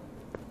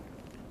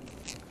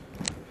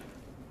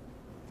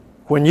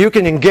 When you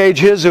can engage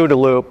his OODA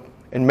loop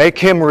and make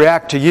him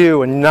react to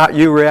you and not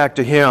you react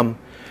to him,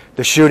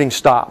 the shooting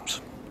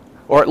stops.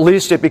 Or at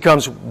least it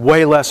becomes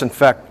way less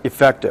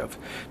effective.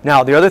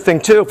 Now, the other thing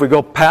too, if we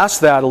go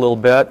past that a little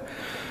bit,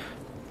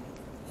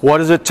 what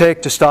does it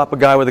take to stop a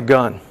guy with a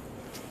gun?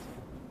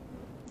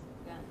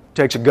 It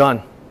takes a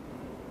gun.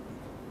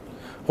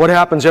 What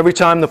happens every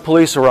time the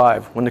police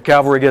arrive, when the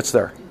cavalry gets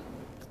there?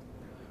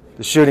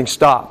 The shooting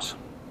stops.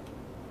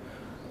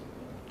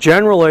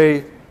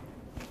 Generally,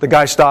 the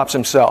guy stops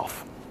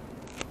himself.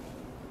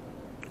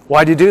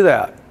 Why'd you do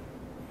that?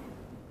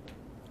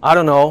 I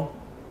don't know,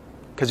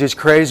 because he's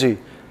crazy.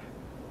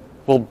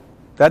 Well,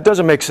 that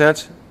doesn't make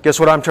sense. Guess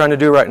what I'm trying to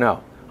do right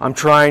now? I'm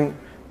trying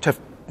to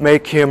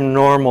make him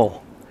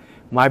normal.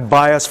 My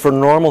bias for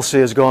normalcy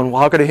is going,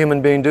 well, how could a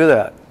human being do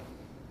that?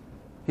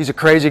 He's a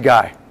crazy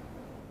guy.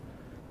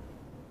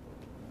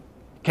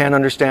 Can't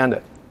understand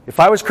it. If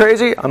I was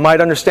crazy, I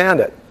might understand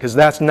it, because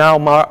that's now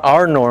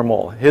our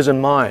normal, his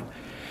and mine.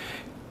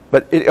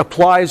 But it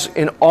applies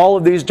in all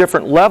of these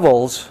different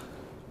levels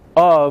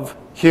of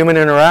human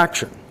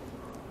interaction.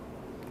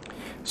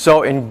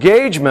 So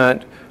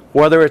engagement,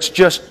 whether it's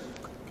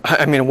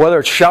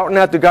shouting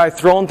at the guy,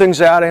 throwing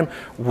things at him,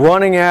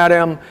 running at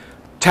him,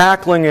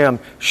 tackling him,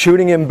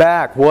 shooting him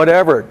back,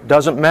 whatever,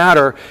 doesn't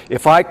matter.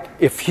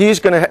 If he's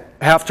going to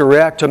have to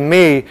react to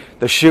me,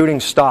 the shooting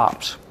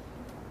stops.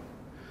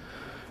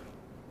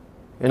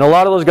 And a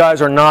lot of those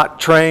guys are not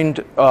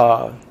trained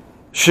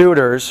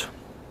shooters,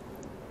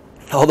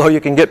 although you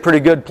can get pretty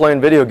good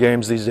playing video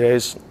games these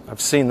days. I've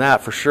seen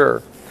that for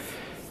sure.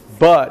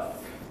 But,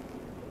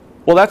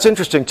 well, that's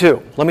interesting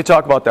too. Let me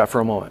talk about that for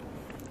a moment.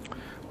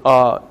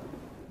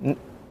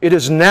 It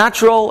is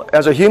natural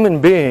as a human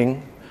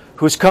being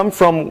who's come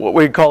from what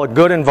we call a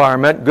good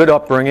environment, good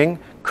upbringing,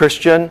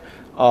 Christian,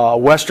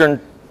 Western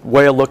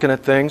way of looking at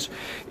things.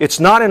 It's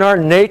not in our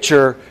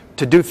nature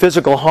to do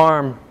physical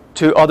harm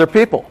to other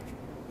people.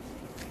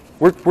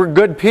 We're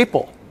good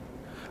people.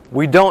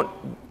 We don't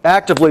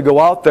actively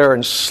go out there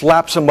and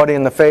slap somebody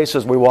in the face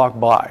as we walk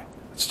by.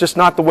 It's just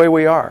not the way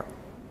we are.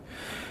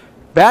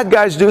 Bad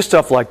guys do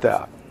stuff like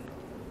that.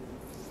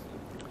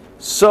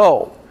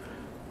 So,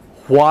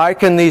 why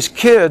can these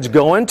kids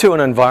go into an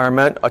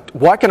environment,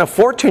 why can a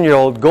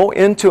 14-year-old go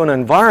into an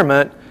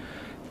environment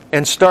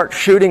and start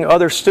shooting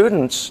other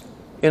students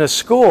in a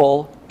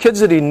school, kids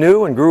that he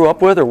knew and grew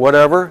up with or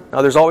whatever?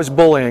 Now, there's always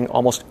bullying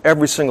almost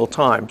every single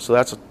time, so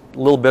that's a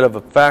little bit of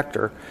a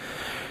factor.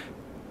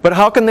 But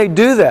how can they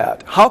do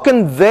that? How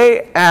can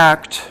they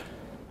act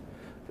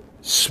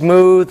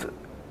smooth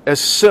as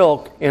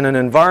silk in an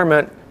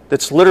environment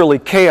that's literally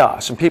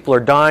chaos and people are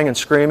dying and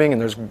screaming and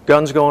there's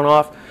guns going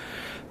off?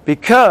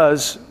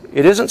 Because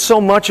it isn't so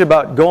much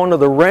about going to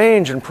the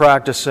range and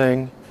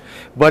practicing,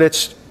 but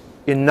it's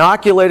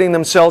inoculating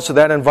themselves to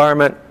that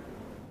environment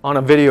on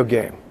a video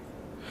game.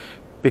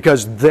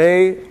 Because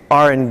they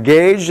are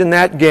engaged in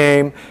that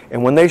game,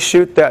 and when they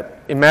shoot that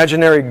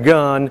imaginary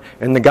gun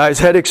and the guy's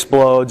head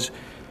explodes,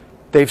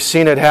 they've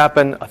seen it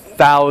happen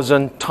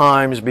 1,000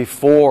 times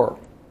before.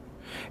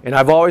 And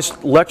I've always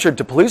lectured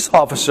to police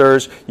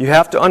officers, you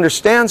have to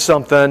understand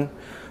something.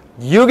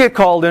 You get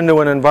called into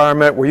an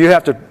environment where you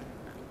have to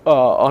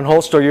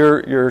unholster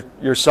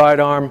your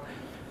sidearm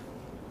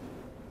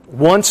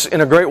once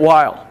in a great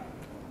while.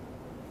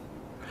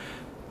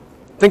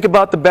 Think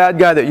about the bad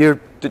guy that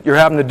you're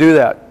having to do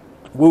that,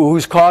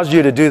 who's caused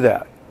you to do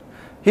that.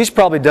 He's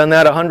probably done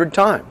that 100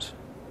 times.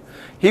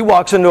 He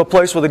walks into a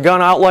place with a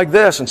gun out like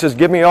this and says,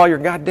 "Give me all your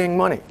goddamn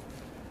money."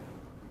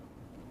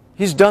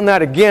 He's done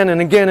that again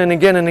and again and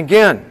again and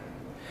again.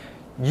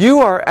 you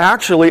are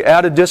actually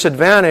at a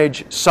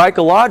disadvantage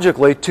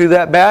psychologically to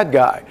that bad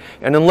guy.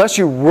 And unless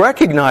you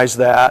recognize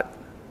that,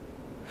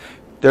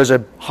 there's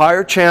a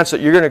higher chance that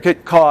you're going to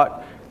get caught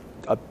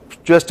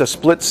just a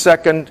split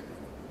second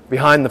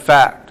behind the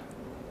fact.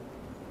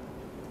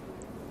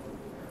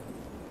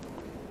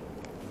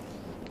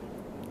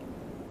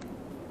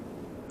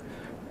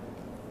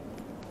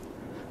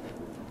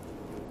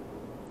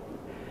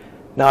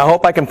 Now, I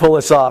hope I can pull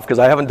this off because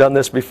I haven't done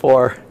this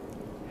before.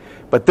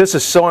 But this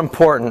is so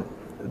important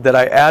that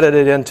I added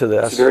it into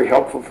this. It's very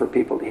helpful for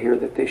people to hear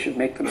that they should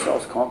make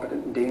themselves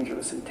competent and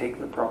dangerous and take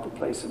their proper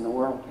place in the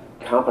world.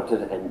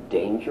 Competent and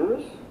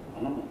dangerous?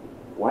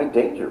 Why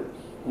dangerous?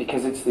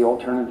 Because it's the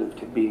alternative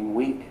to being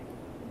weak.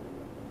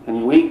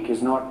 And weak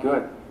is not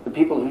good. The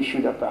people who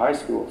shoot up the high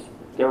schools,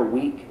 they're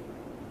weak.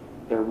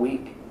 They're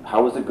weak.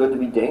 How is it good to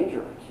be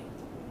dangerous?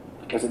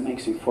 Because it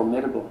makes you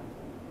formidable.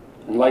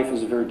 And life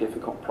is a very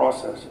difficult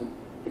process. And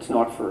it's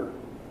not for,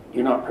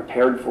 you're not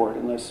prepared for it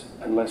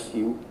unless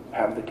you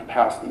have the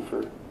capacity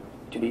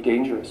to be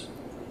dangerous.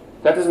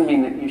 That doesn't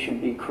mean that you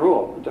should be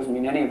cruel. It doesn't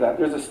mean any of that.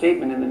 There's a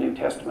statement in the New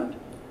Testament,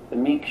 the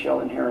meek shall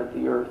inherit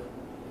the earth.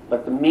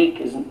 But the meek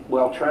isn't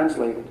well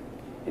translated.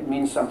 It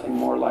means something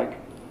more like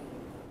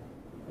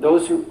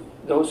those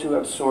who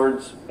have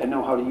swords and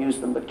know how to use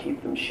them but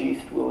keep them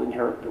sheathed will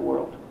inherit the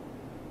world.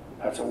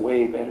 That's a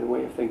way better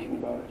way of thinking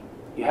about it.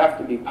 You have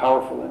to be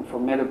powerful and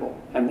formidable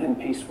and then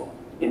peaceful,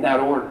 in that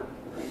order.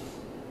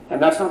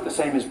 And that's not the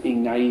same as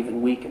being naive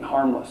and weak and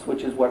harmless,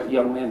 which is what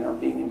young men are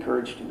being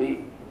encouraged to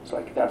be. It's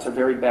like, that's a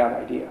very bad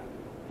idea.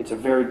 It's a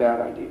very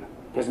bad idea.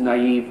 Because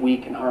naive,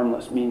 weak, and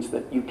harmless means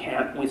that you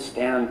can't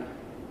withstand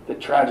the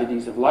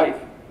tragedies of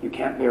life. You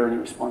can't bear any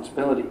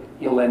responsibility.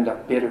 You'll end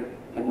up bitter.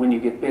 And when you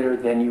get bitter,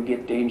 then you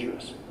get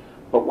dangerous.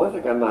 But one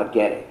thing I'm not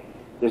getting,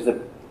 there's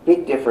a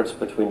big difference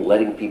between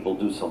letting people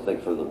do something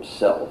for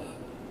themselves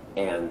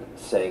and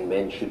saying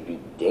men should be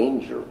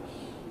dangerous.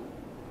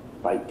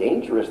 By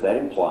dangerous, that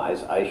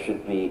implies I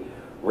should be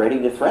ready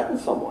to threaten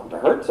someone, to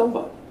hurt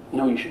somebody.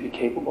 No, you should be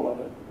capable of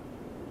it.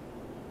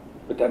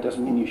 But that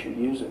doesn't mean you should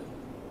use it.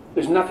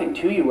 There's nothing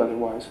to you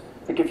otherwise.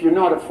 Like if you're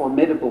not a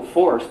formidable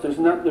force, there's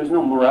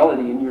no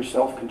morality in your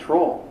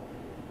self-control.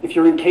 If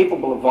you're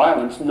incapable of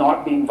violence,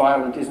 not being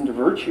violent isn't a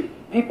virtue.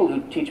 People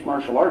who teach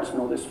martial arts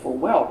know this full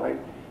well, right?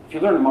 If you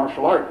learn a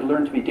martial art, you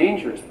learn to be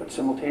dangerous, but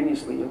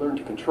simultaneously you learn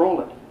to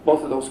control it.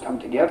 Both of those come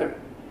together.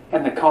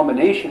 And the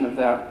combination of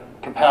that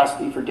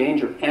capacity for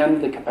danger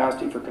and the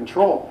capacity for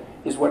control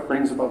is what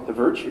brings about the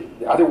virtue.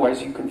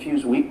 Otherwise, you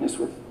confuse weakness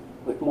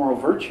with moral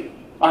virtue.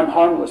 I'm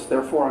harmless,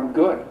 therefore I'm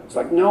good. It's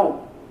like,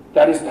 no,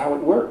 that isn't how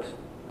it works.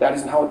 That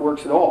isn't how it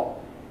works at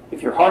all.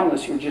 If you're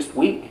harmless, you're just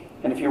weak.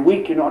 And if you're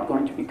weak, you're not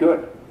going to be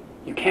good.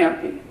 You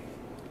can't be,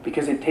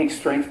 because it takes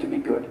strength to be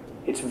good.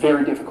 It's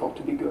very difficult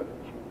to be good.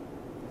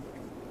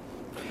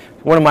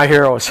 One of my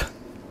heroes.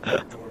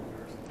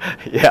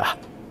 Yeah.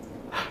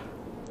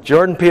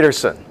 Jordan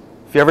Peterson.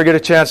 If you ever get a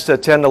chance to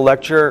attend a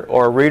lecture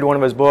or read one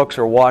of his books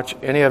or watch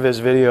any of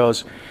his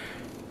videos,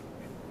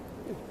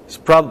 he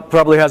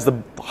probably has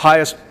the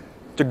highest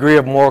degree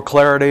of moral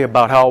clarity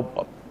about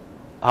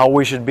how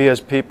we should be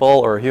as people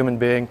or a human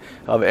being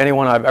of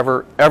anyone I've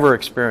ever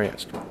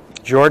experienced.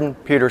 Jordan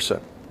Peterson.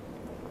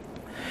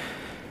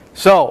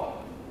 So,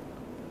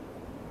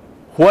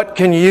 what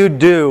can you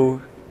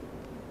do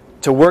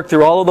to work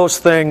through all of those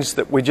things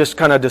that we just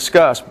kind of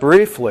discussed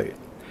briefly?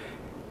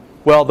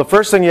 Well, the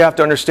first thing you have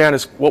to understand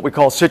is what we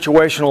call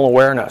situational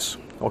awareness,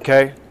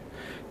 okay?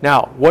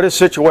 Now, what is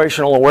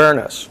situational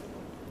awareness?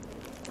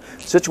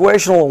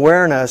 Situational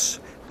awareness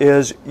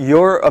is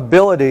your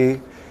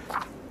ability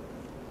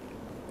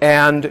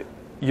and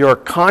your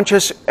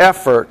conscious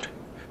effort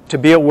to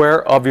be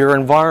aware of your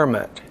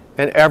environment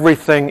and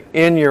everything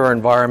in your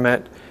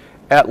environment,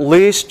 at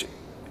least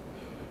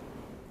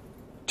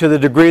to the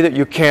degree that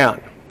you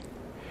can.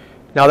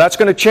 Now, that's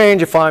going to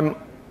change if I'm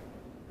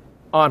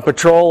on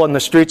patrol in the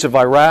streets of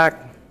Iraq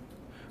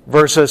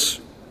versus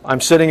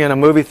I'm sitting in a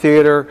movie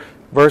theater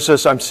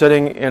versus I'm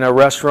sitting in a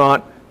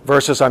restaurant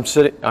versus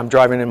I'm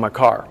driving in my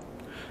car.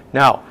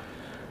 Now,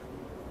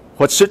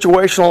 what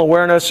situational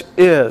awareness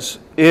is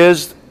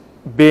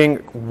being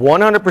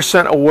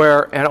 100%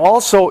 aware and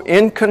also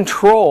in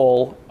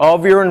control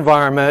of your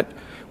environment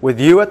with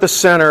you at the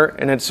center,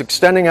 and it's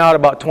extending out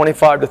about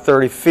 25 to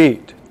 30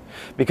 feet.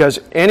 Because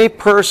any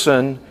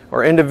person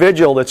or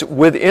individual that's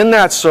within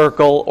that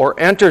circle or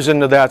enters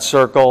into that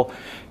circle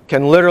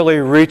can literally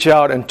reach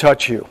out and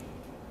touch you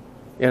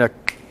in a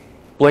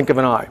blink of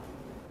an eye.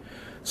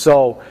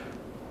 So,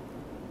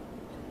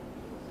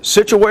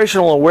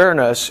 situational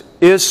awareness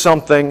is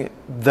something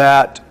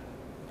that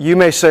you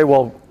may say,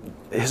 well,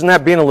 isn't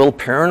that being a little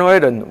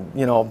paranoid? And,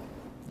 you know,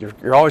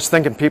 you're always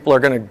thinking people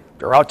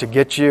are out to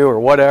get you or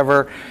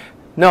whatever.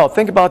 No,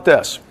 think about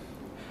this.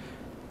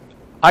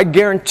 I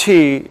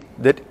guarantee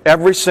that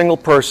every single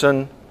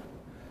person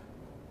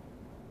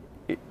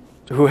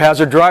who has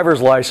a driver's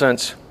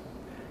license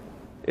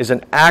is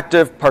an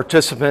active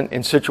participant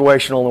in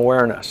situational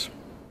awareness.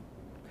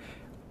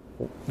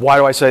 Why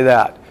do I say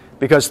that?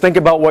 Because think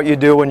about what you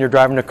do when you're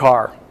driving a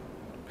car.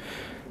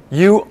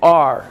 You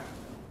are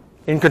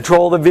in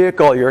control of the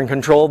vehicle. You're in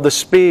control of the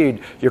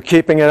speed. You're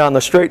keeping it on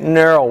the straight and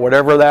narrow,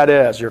 whatever that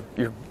is. You're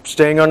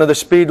staying under the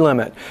speed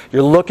limit.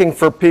 You're looking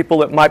for people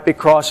that might be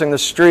crossing the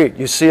street.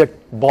 You see a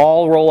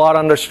ball roll out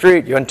on the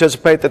street. You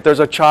anticipate that there's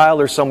a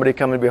child or somebody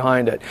coming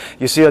behind it.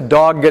 You see a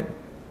dog get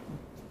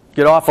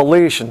off a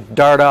leash and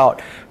dart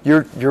out.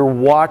 You're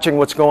watching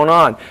what's going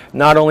on.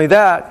 Not only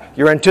that,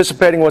 you're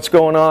anticipating what's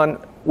going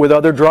on with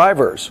other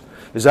drivers.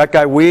 Is that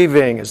guy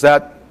weaving? Is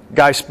that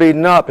guy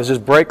speeding up? Is his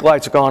brake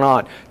lights going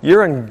on?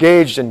 You're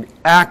engaged in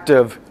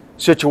active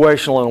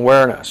situational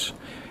awareness.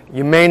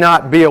 You may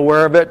not be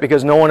aware of it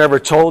because no one ever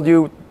told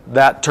you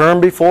that term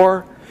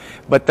before,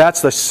 but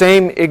that's the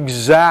same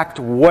exact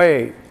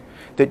way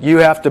that you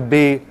have to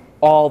be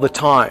all the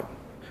time.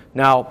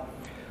 Now,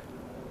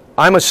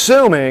 I'm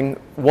assuming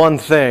one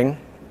thing,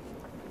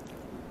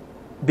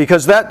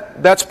 because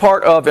that's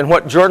part of, and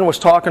what Jordan was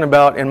talking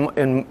about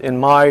in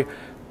my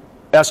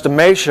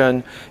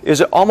estimation,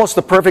 is almost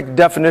the perfect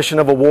definition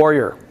of a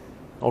warrior,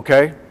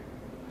 okay?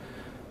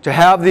 To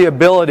have the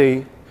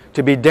ability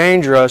to be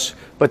dangerous,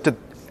 but to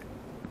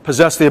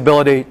possess the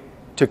ability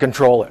to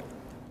control it.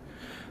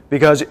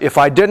 Because if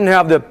I didn't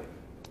have the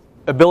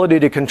ability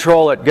to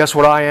control it, guess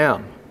what I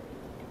am?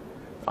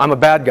 I'm a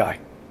bad guy,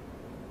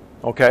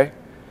 okay?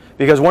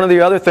 Because one of the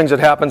other things that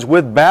happens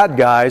with bad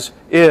guys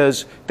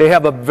is they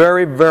have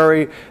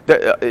a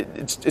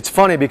it's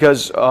funny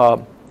because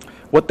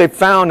what they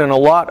found in a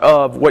lot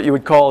of what you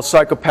would call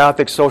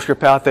psychopathic,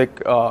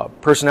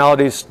 sociopathic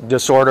personality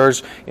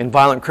disorders in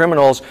violent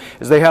criminals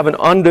is they have an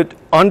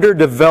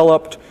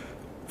underdeveloped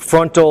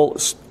frontal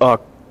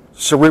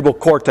cerebral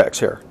cortex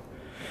here.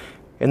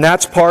 And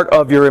that's part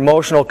of your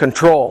emotional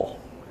control.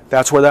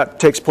 That's where that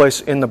takes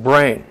place in the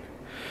brain.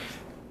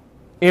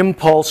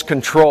 Impulse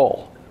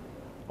control.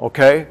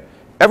 Okay?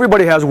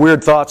 Everybody has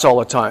weird thoughts all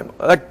the time.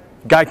 That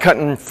guy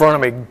cutting in front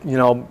of me, you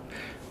know,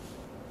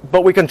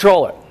 but we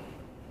control it.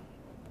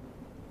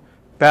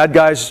 Bad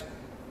guys,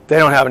 they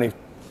don't have any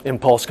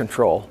impulse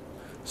control.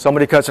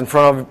 Somebody cuts in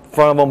front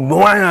of them,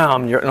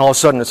 wham! And all of a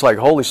sudden it's like,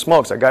 holy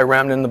smokes, that guy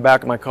rammed in the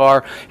back of my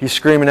car. He's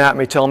screaming at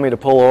me, telling me to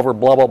pull over,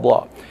 blah, blah,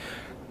 blah.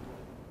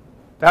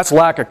 That's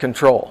lack of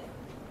control.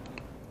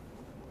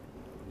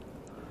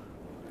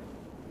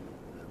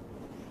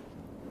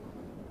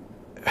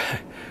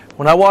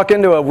 When I walk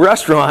into a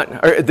restaurant,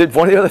 one of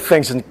the other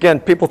things, and again,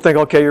 people think,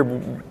 okay,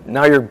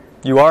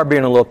 you are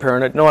being a little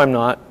paranoid. No, I'm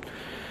not.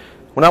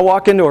 When I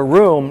walk into a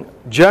room,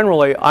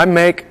 generally, I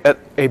make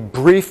a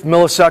brief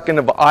millisecond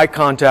of eye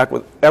contact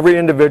with every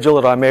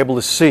individual that I'm able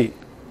to see.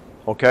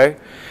 Okay?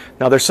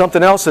 Now, there's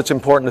something else that's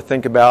important to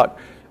think about.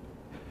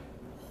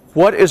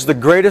 What is the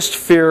greatest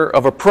fear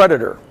of a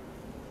predator?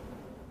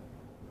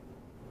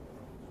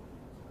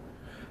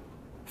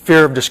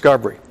 Fear of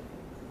discovery.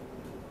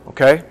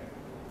 Okay?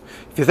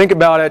 If you think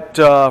about it,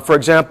 for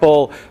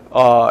example,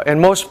 and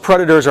most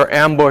predators are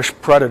ambush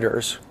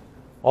predators,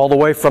 all the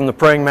way from the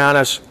praying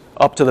mantis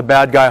up to the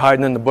bad guy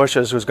hiding in the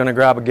bushes who's going to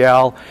grab a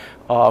gal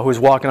who's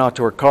walking out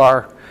to her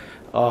car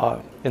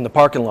in the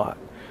parking lot.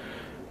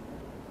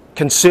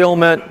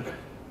 Concealment,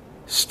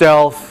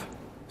 stealth,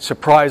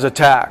 surprise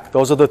attack.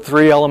 Those are the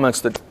three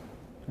elements that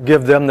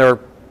give them their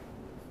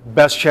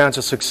best chance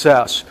of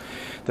success.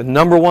 The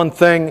number one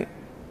thing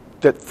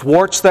that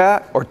thwarts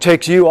that or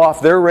takes you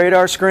off their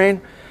radar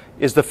screen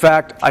is the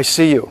fact, I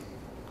see you.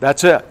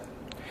 That's it.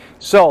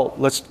 So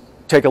let's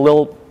take a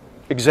little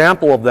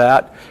example of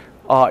that.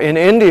 In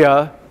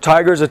India,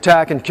 tigers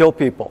attack and kill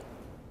people.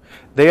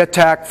 They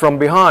attack from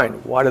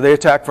behind. Why do they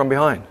attack from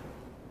behind?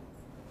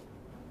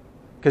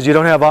 Because you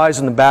don't have eyes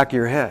in the back of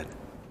your head.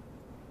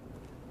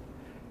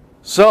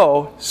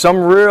 So some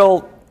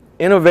real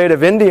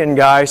innovative Indian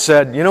guy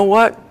said, you know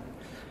what?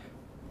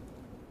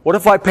 What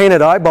if I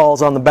painted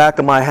eyeballs on the back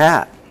of my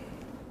hat?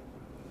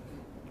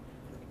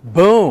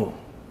 Boom.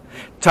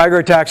 Tiger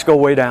attacks go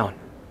way down.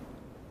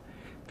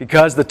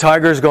 Because the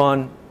tiger's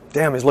going,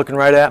 damn, he's looking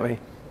right at me.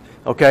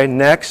 Okay,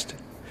 next.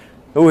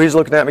 Ooh, he's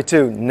looking at me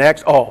too.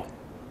 Next. Oh,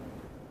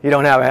 he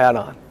don't have a hat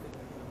on.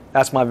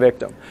 That's my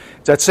victim.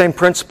 It's that same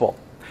principle.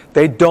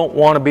 They don't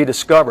want to be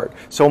discovered.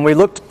 So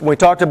when we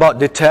talked about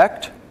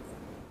detect,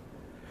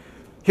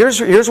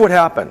 here's what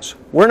happens.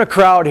 We're in a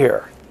crowd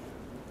here.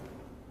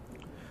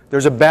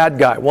 There's a bad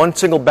guy, one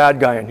single bad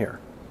guy in here.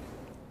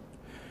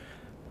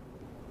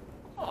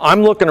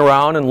 I'm looking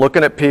around and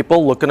looking at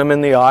people, looking them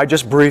in the eye,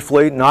 just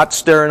briefly, not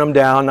staring them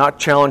down, not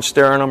challenge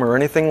staring them or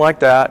anything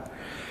like that.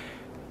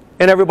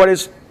 And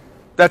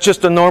that's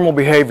just a normal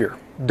behavior.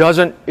 It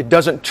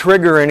doesn't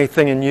trigger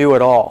anything in you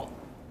at all.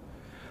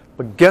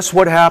 But guess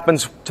what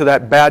happens to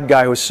that bad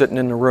guy who's sitting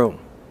in the room?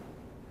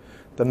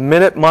 The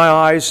minute my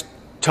eyes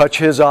touch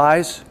his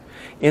eyes,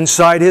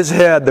 inside his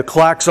head, the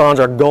klaxons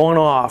are going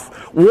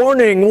off.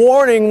 Warning,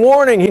 warning,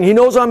 warning. He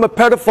knows I'm a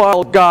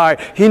pedophile guy.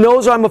 He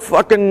knows I'm a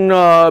fucking,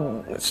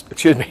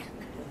 excuse me.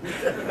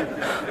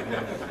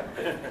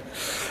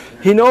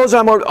 He knows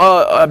I'm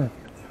a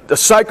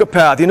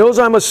psychopath. He knows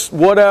I'm a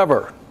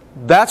whatever.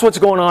 That's what's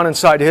going on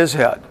inside his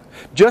head.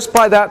 Just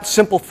by that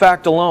simple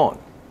fact alone.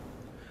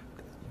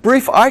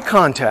 Brief eye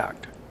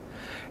contact.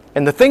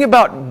 And the thing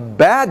about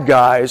bad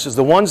guys is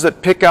the ones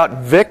that pick out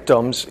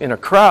victims in a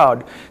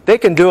crowd, they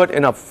can do it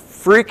in a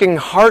freaking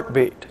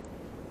heartbeat.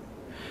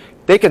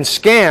 They can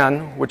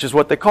scan, which is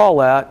what they call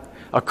that,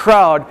 a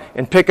crowd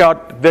and pick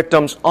out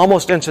victims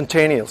almost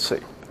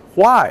instantaneously.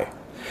 Why?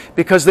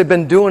 Because they've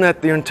been doing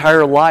it their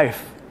entire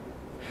life.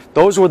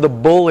 Those were the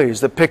bullies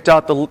that picked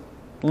out the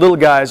little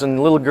guys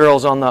and little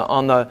girls on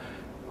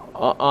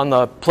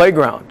the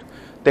playground.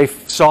 They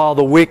saw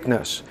the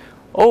weakness.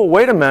 Oh,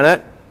 wait a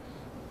minute.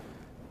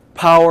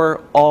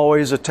 Power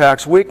always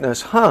attacks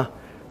weakness. Huh,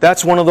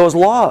 that's one of those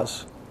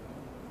laws.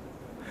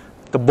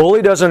 The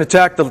bully doesn't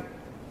attack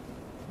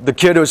the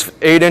kid who's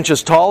 8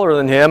 inches taller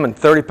than him and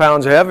 30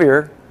 pounds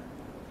heavier.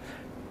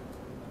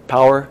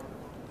 Power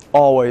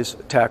always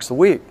attacks the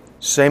weak.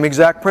 Same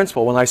exact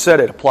principle. When I said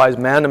it applies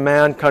man to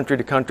man, country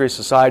to country,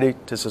 society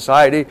to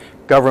society,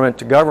 government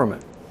to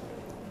government.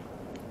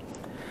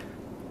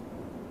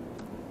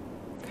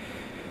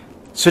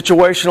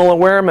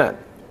 Situational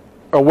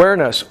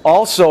awareness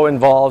also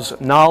involves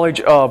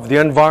knowledge of the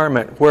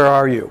environment. Where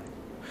are you?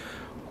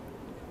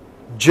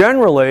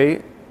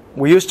 Generally,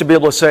 we used to be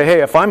able to say,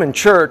 hey, if I'm in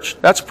church,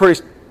 that's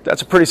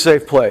a pretty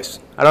safe place.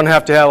 I don't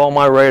have to have all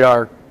my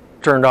radar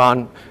turned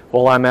on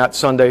while I'm at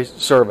Sunday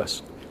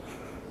service.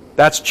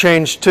 That's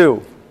changed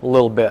too a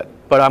little bit,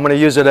 but I'm going to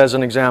use it as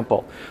an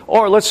example.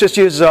 Or let's just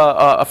use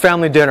a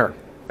family dinner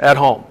at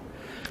home.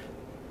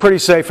 Pretty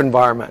safe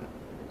environment.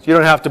 You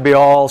don't have to be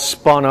all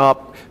spun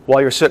up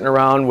while you're sitting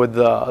around with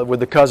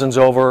the cousins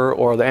over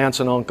or the aunts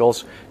and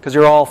uncles, because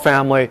you're all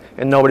family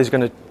and nobody's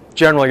going to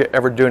generally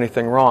ever do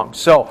anything wrong.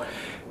 So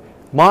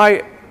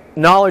my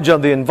knowledge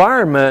of the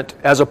environment,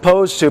 as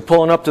opposed to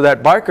pulling up to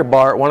that biker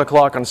bar at 1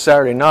 o'clock on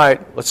Saturday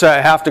night, let's say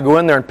I have to go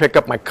in there and pick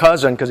up my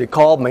cousin because he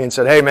called me and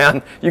said, hey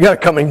man, you got to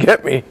come and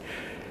get me.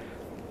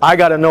 I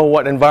got to know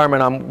what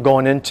environment I'm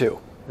going into.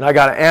 And I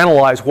got to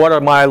analyze what are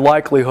my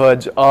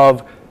likelihoods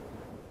of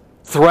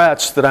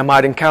threats that I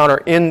might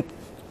encounter in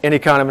any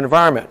kind of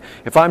environment.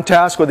 If I'm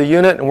tasked with a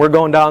unit and we're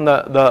going down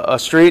a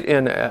street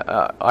in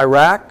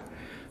Iraq,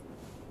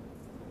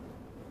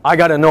 I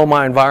got to know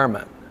my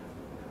environment.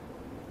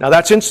 Now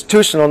that's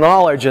institutional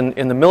knowledge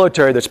in the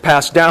military that's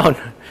passed down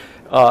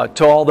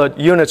to all the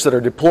units that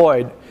are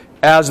deployed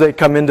as they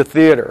come into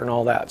theater and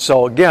all that.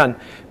 So again,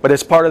 but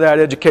it's part of that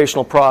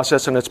educational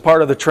process, and it's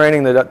part of the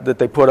training that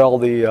they put all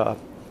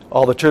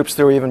the troops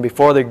through even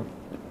before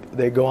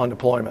they go on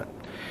deployment.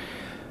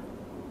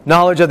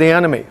 Knowledge of the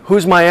enemy.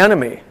 Who's my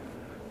enemy?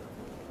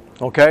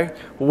 Okay?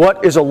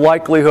 What is a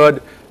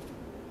likelihood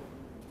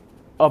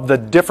of the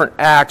different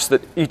acts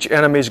that each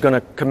enemy is going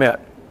to commit?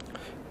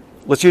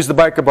 Let's use the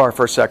biker bar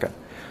for a second.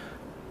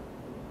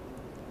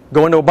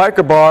 Go into a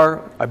biker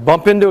bar, I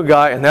bump into a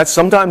guy, and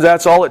sometimes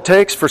that's all it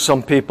takes for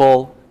some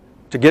people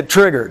to get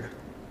triggered.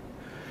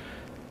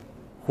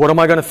 What am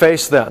I going to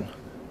face then?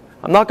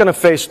 I'm not going to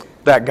face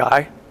that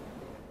guy.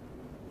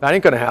 That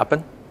ain't going to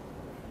happen.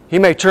 He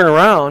may turn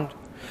around,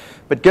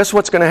 but guess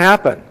what's going to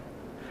happen?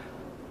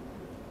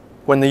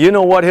 When the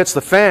you-know-what hits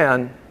the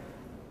fan,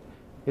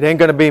 it ain't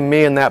going to be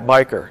me and that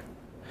biker.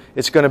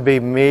 It's going to be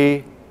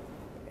me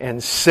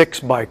and 6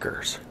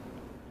 bikers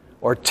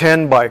or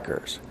 10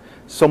 bikers.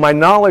 So my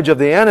knowledge of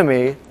the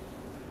enemy,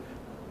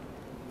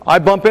 I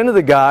bump into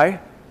the guy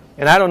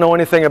and I don't know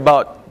anything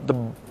about the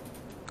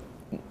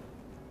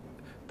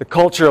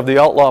culture of the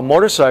outlaw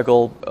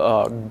motorcycle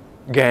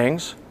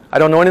gangs. I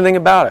don't know anything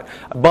about it.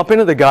 I bump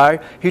into the guy,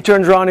 he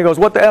turns around and he goes,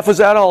 what the F is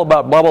that all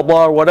about, blah, blah,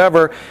 blah, or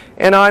whatever.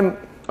 And I'm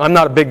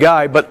not a big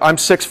guy, but I'm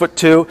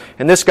 6'2",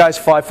 and this guy's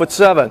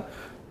 5'7".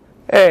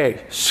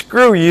 Hey,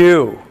 screw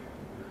you.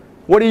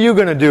 What are you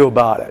going to do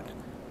about it?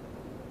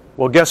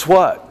 Well, guess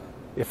what?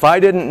 If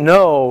I didn't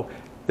know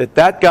that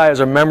that guy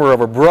is a member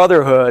of a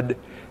brotherhood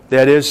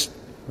that is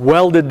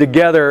welded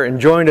together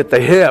and joined at the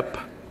hip,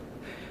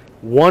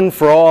 one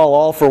for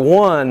all for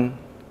one,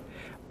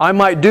 I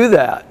might do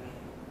that.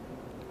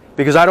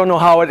 Because I don't know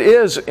how it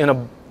is in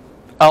an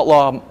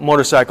outlaw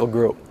motorcycle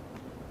group.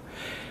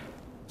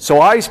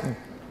 So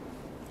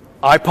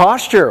I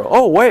posture.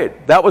 Oh,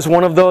 wait, that was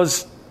one of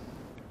those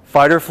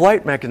fight or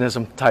flight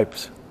mechanism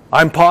types.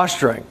 I'm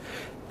posturing.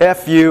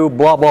 F you,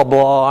 blah, blah,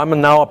 blah.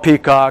 I'm now a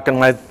peacock and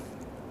my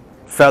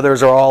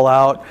feathers are all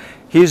out.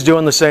 He's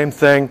doing the same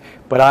thing,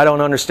 but I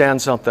don't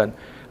understand something.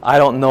 I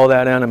don't know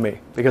that enemy.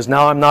 Because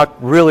now I'm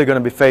not really going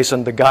to be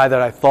facing the guy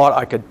that I thought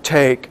I could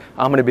take.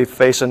 I'm going to be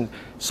facing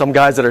some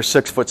guys that are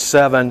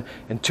 6'7"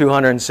 and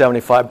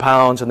 275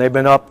 pounds, and they've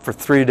been up for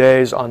 3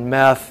 days on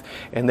meth,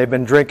 and they've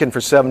been drinking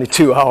for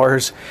 72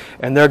 hours,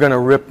 and they're going to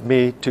rip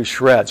me to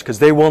shreds because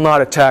they will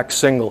not attack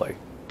singly.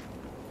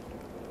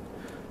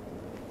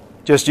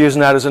 Just using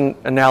that as an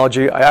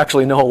analogy, I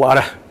actually know a lot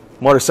of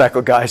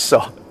motorcycle guys,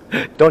 so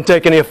don't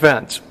take any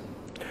offense.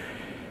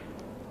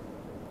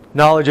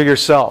 Knowledge of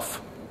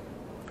yourself.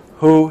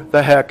 Who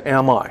the heck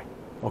am I?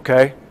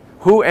 Okay?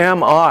 Who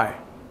am I?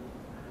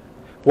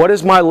 What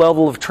is my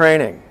level of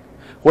training?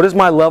 What is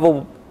my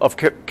level of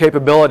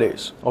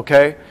capabilities?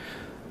 Okay?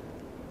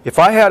 If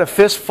I had a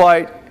fist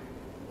fight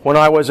when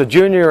I was a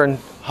junior in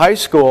high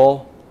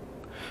school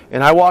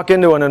and I walk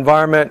into an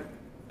environment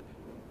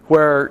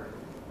where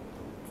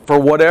for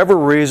whatever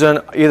reason,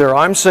 either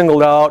I'm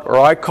singled out or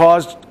I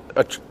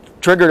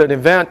triggered an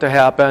event to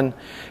happen,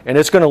 and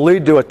it's going to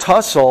lead to a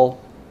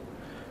tussle.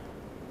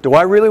 Do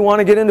I really want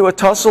to get into a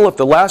tussle if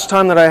the last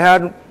time that I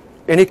had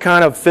any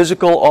kind of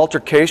physical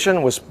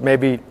altercation was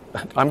maybe,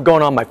 I'm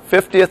going on my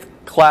 50th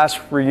class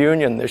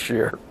reunion this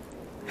year.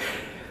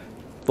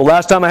 The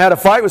last time I had a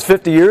fight was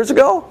 50 years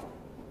ago?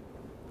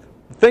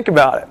 Think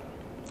about it.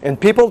 And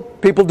people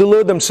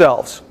delude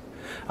themselves.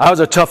 I was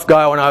a tough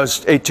guy when I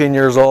was 18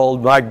 years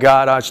old. My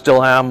God, I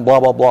still am, blah,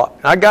 blah, blah.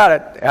 I got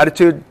it.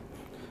 Attitude,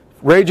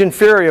 rage and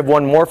fury have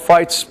won more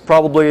fights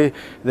probably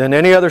than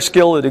any other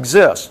skill that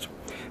exists.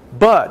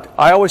 But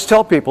I always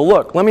tell people,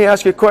 look, let me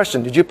ask you a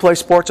question. Did you play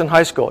sports in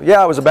high school?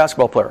 Yeah, I was a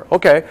basketball player.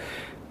 Okay.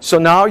 So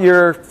now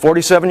you're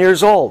 47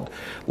 years old.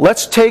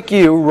 Let's take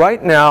you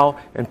right now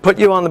and put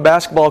you on the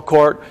basketball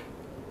court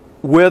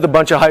with a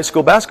bunch of high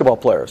school basketball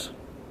players.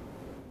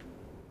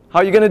 How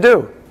are you going to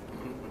do?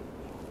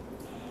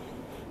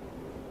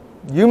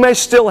 You may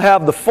still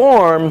have the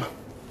form,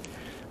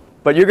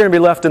 but you're going to be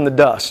left in the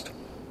dust.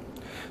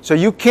 So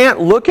you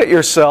can't look at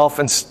yourself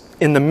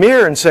in the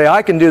mirror and say,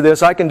 I can do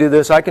this, I can do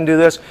this, I can do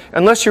this,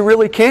 unless you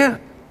really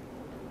can.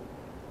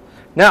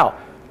 Now,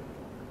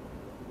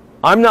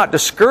 I'm not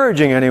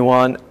discouraging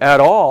anyone at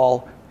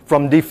all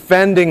from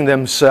defending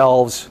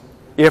themselves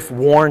if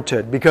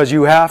warranted, because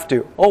you have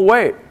to. Oh,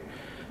 wait.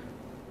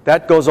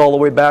 That goes all the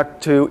way back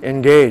to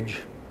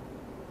engage.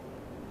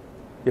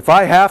 If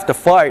I have to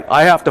fight,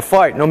 I have to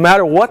fight, no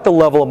matter what the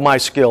level of my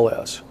skill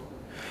is.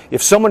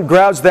 If someone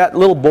grabs that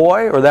little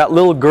boy or that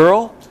little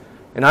girl,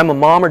 and I'm a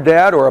mom or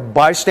dad or a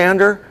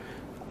bystander,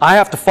 I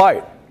have to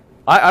fight.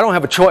 I don't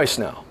have a choice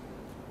now.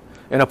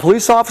 And a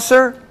police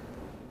officer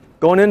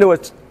going into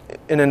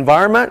an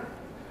environment,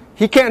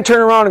 he can't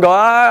turn around and go,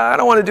 I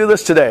don't want to do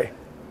this today.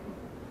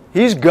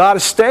 He's got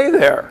to stay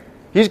there.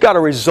 He's got to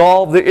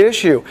resolve the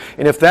issue.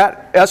 And if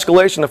that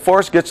escalation of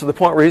force gets to the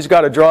point where he's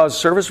got to draw his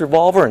service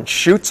revolver and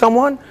shoot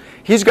someone,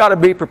 he's got to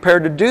be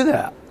prepared to do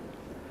that.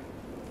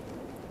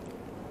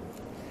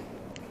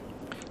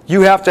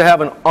 You have to have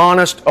an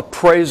honest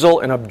appraisal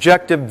and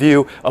objective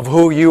view of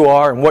who you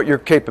are and what your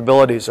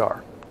capabilities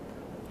are.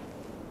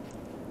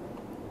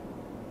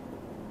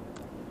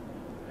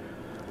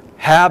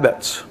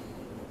 Habits.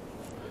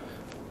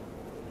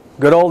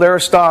 Good old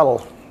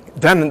Aristotle.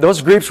 Then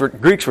those Greeks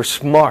were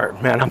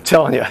smart, man, I'm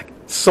telling you.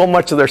 So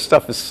much of their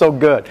stuff is so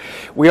good.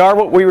 We are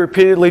what we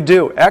repeatedly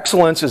do.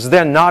 Excellence is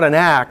then not an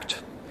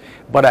act,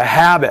 but a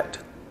habit.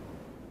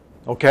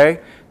 Okay?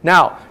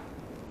 Now,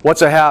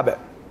 what's a habit?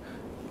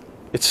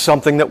 It's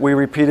something that we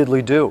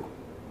repeatedly do.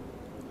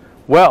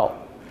 Well,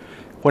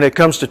 when it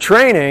comes to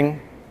training,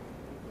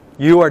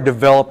 you are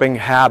developing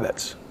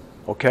habits.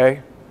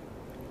 Okay?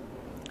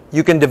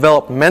 You can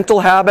develop mental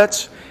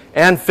habits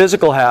and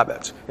physical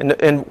habits.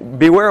 And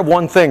beware of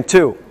one thing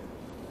too.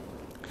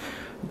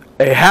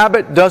 A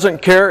habit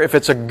doesn't care if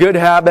it's a good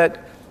habit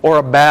or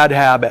a bad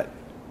habit.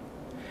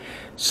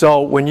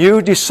 So when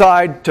you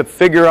decide to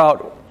figure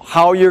out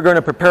how you're going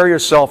to prepare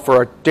yourself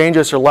for a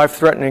dangerous or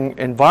life-threatening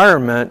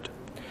environment,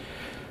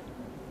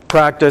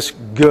 practice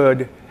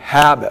good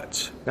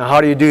habits. Now,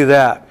 how do you do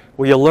that?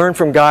 Well, you learn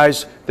from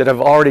guys that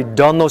have already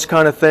done those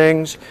kind of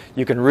things.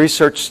 You can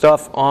research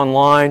stuff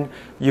online.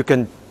 You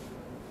can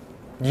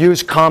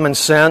use common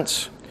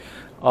sense.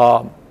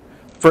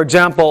 For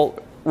example,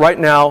 right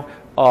now,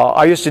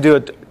 I used to do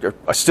it,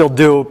 I still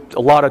do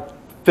a lot of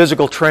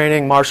physical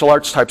training, martial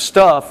arts type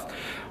stuff.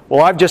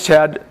 Well, I've just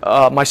had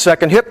my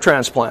second hip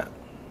transplant.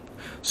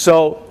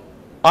 So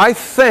I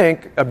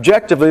think,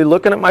 objectively,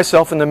 looking at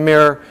myself in the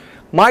mirror,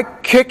 my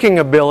kicking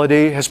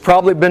ability has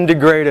probably been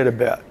degraded a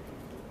bit.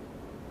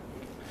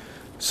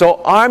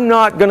 So I'm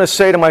not going to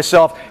say to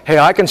myself, hey,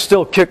 I can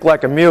still kick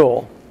like a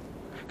mule,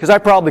 because I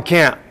probably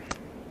can't.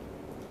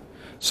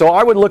 So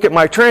I would look at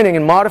my training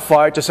and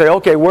modify it to say,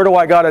 okay, where do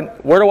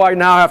I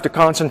now have to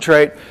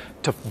concentrate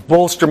to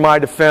bolster my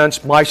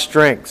defense, my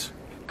strengths?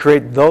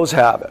 Create those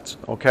habits,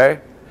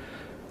 okay?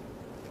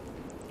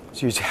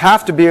 So you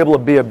have to be able to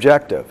be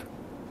objective.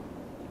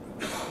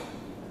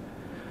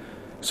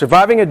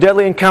 Surviving a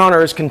deadly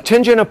encounter is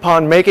contingent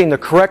upon making the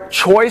correct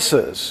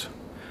choices.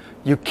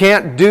 You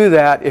can't do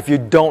that if you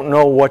don't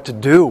know what to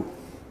do,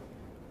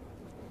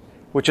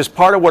 which is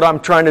part of what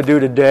I'm trying to do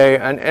today.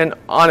 And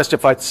honest,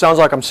 if it sounds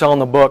like I'm selling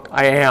the book,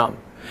 I am.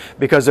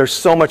 Because there's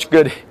so much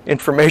good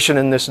information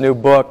in this new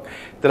book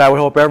that I would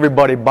hope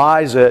everybody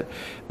buys it,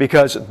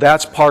 because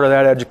that's part of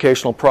that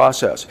educational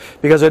process.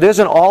 Because it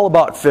isn't all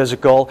about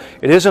physical.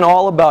 It isn't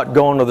all about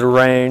going to the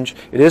range.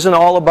 It isn't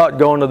all about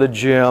going to the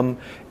gym.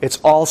 It's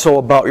also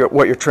about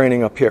what you're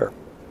training up here.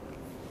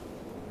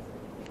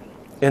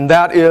 And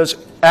that is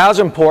as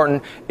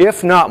important,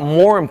 if not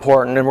more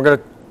important, and we're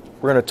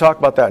going to talk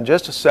about that in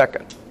just a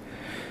second.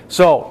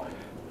 So,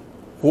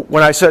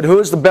 when I said, who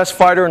is the best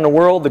fighter in the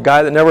world, the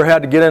guy that never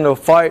had to get into a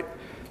fight,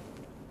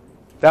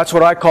 that's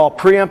what I call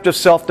preemptive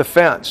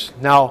self-defense.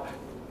 Now,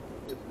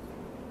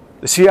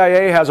 the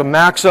CIA has a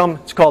maxim,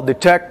 it's called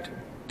detect,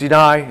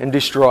 deny, and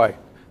destroy.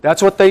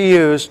 That's what they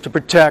use to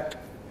protect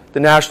the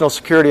national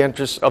security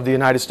interests of the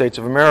United States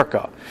of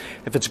America.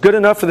 If it's good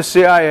enough for the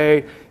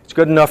CIA, it's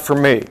good enough for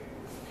me.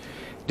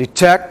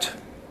 Detect,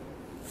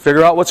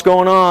 figure out what's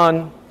going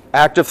on.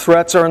 Active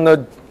threats are in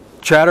the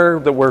chatter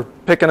that we're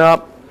picking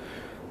up.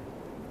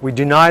 We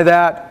deny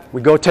that.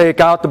 We go take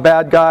out the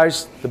bad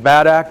guys, the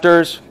bad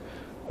actors,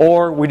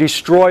 or we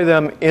destroy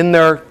them in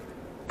their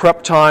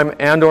prep time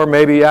and or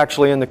maybe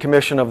actually in the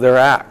commission of their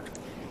act.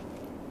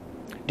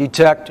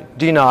 Detect,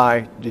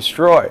 deny,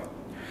 destroy.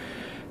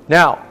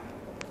 Now,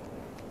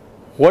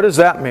 what does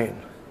that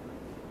mean?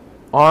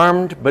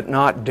 Armed but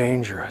not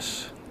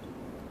dangerous.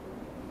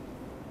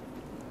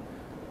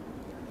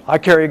 I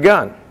carry a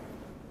gun.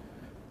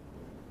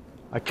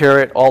 I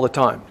carry it all the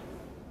time.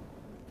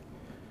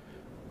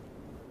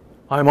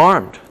 I'm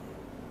armed.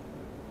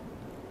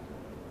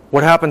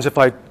 What happens if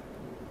I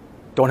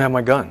don't have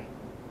my gun?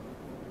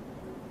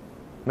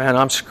 Man,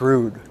 I'm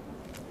screwed.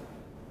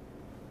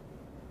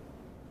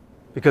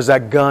 Because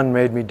that gun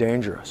made me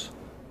dangerous.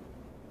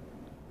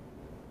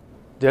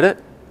 Did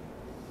it?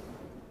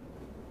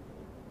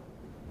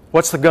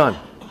 What's the gun?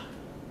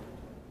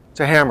 It's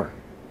a hammer.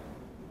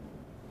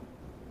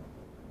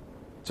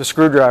 It's a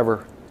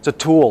screwdriver. It's a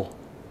tool.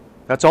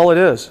 That's all it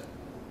is.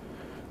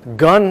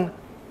 Gun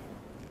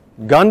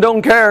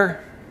don't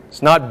care.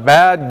 It's not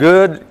bad,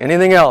 good,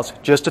 anything else.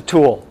 Just a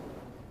tool.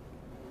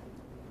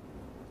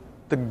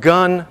 The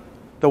gun,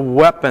 the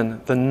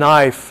weapon, the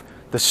knife,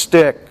 the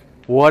stick,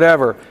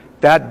 whatever,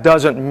 that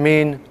doesn't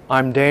mean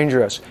I'm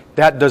dangerous.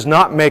 That does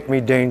not make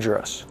me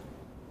dangerous.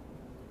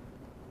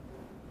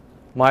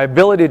 My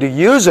ability to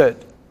use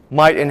it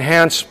might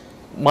enhance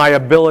my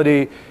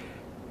ability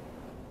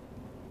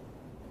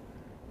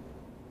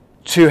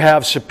to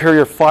have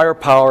superior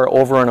firepower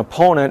over an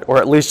opponent, or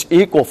at least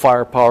equal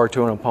firepower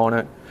to an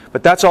opponent,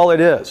 but that's all it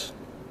is.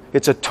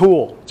 It's a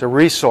tool, it's a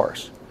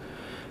resource.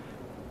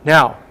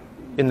 Now,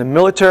 in the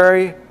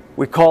military,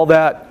 we call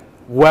that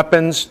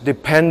weapons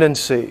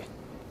dependency.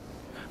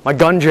 My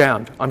gun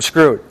jammed, I'm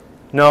screwed.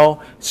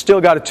 No,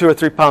 still got a 2 or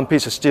 3 pound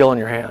piece of steel in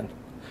your hand.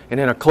 And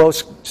in a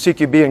close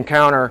CQB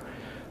encounter,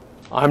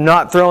 I'm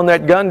not throwing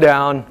that gun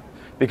down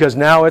because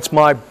now it's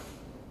my,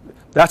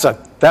 that's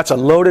a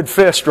loaded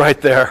fist right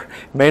there.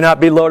 It may not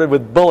be loaded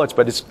with bullets,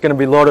 but it's going to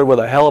be loaded with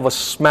a hell of a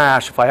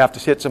smash if I have to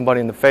hit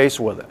somebody in the face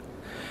with it.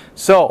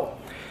 So,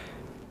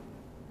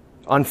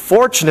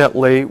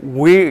 unfortunately,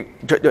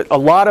 a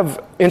lot of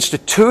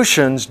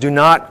institutions do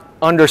not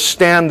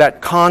understand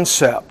that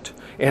concept.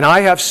 And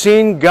I have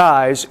seen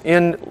guys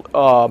in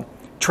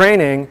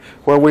training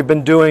where we've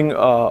been doing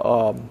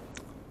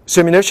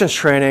simunitions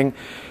training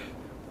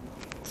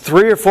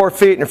 3 or 4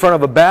 feet in front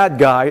of a bad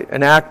guy,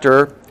 an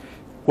actor,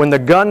 when the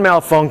gun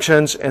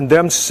malfunctions and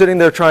them sitting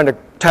there trying to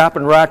tap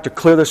and rack to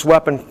clear this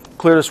weapon,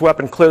 clear this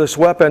weapon, clear this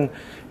weapon,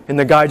 and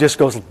the guy just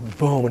goes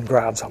boom and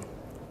grabs them.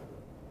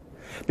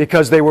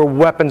 Because they were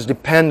weapons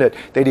dependent.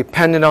 They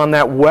depended on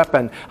that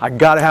weapon. I've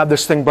got to have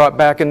this thing brought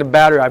back into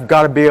battery. I've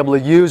got to be able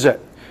to use it.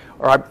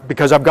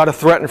 Because I've got a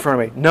threat in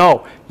front of me.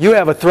 No, you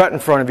have a threat in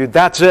front of you.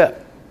 That's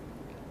it.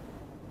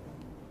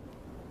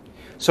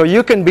 So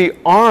you can be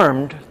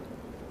armed,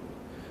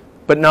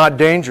 but not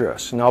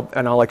dangerous. And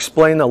I'll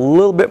explain a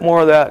little bit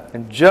more of that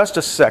in just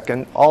a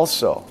second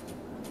also.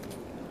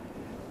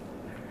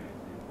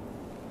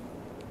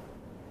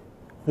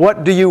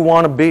 What do you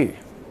want to be?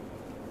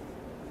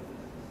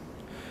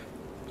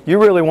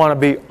 You really want to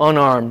be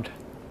unarmed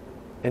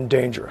and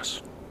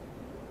dangerous.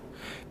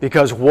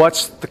 Because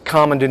what's the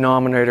common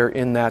denominator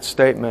in that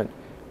statement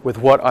with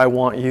what I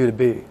want you to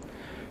be?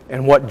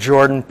 And what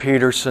Jordan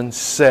Peterson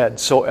said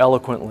so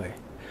eloquently.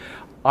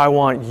 I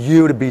want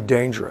you to be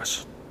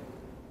dangerous.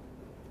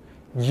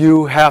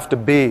 You have to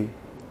be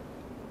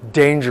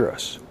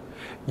dangerous.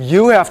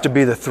 You have to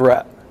be the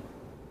threat.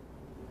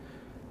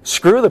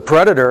 Screw the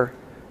predator.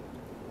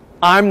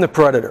 I'm the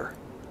predator.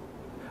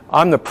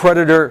 I'm the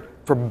predator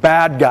for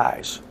bad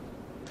guys.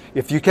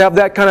 If you have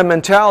that kind of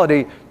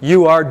mentality,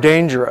 you are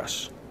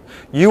dangerous.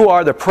 You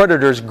are the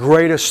predator's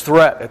greatest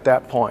threat at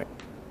that point.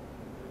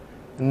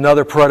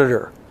 Another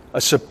predator, a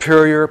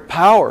superior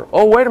power.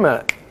 Oh, wait a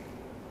minute.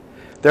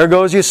 There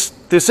goes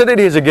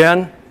Thucydides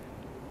again.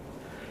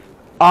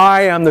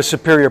 I am the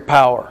superior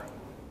power.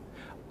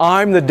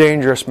 I'm the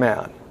dangerous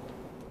man.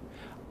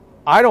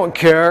 I don't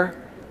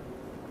care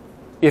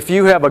if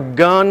you have a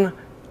gun,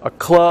 a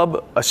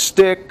club, a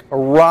stick, a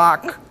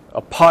rock,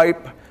 a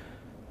pipe.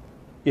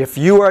 If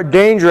you are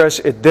dangerous,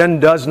 it then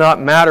does not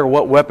matter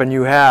what weapon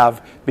you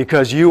have,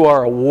 because you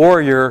are a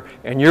warrior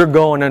and you're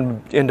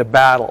going into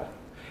battle.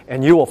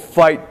 And you will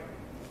fight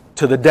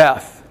to the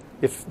death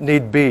if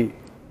need be,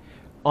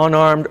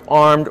 unarmed,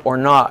 armed, or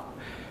not.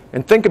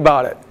 And think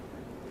about it.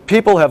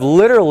 People have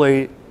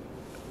literally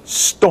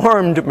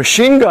stormed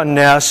machine gun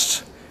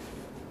nests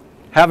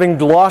having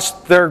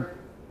lost their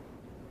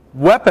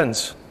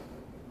weapons.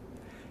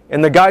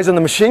 And the guys in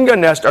the machine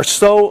gun nest are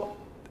so,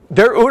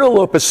 their OODA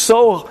loop is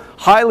so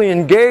highly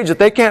engaged that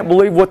they can't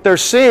believe what they're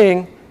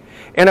seeing,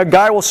 and a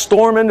guy will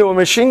storm into a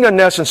machine gun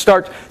nest and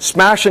start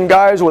smashing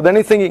guys with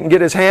anything he can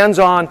get his hands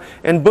on,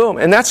 and boom.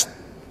 And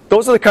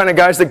those are the kind of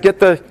guys that get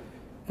the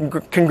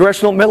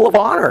Congressional Medal of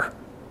Honor.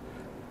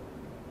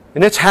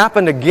 And it's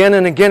happened again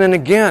and again and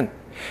again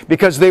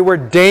because they were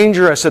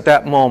dangerous at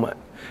that moment.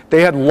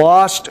 They had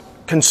lost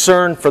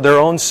concern for their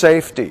own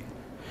safety.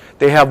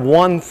 They have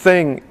one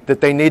thing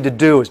that they need to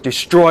do is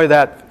destroy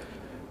that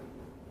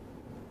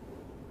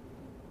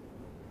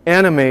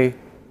enemy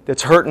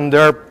that's hurting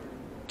their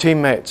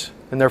teammates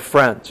and their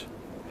friends.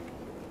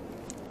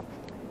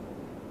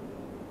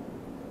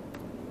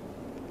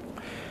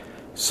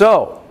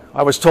 So,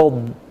 I was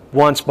told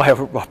once by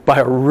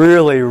a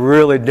really,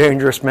 really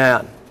dangerous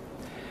man,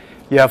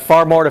 you have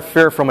far more to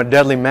fear from a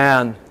deadly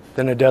man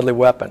than a deadly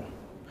weapon.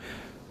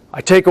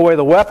 I take away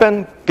the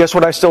weapon, guess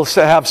what I still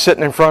have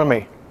sitting in front of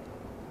me?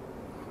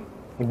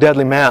 A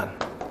deadly man,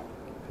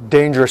 a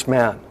dangerous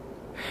man.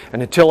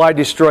 And until I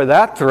destroy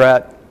that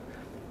threat,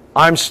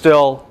 I'm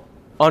still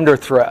under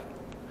threat.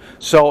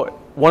 So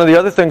one of the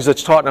other things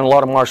that's taught in a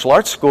lot of martial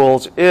arts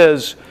schools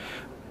is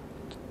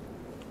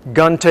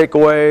gun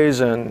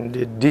takeaways and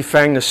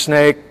defang the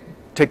snake,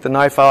 take the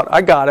knife out.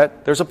 I got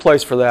it. There's a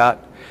place for that.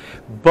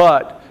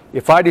 But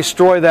if I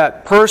destroy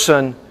that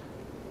person,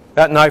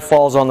 that knife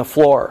falls on the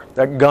floor.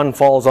 That gun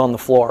falls on the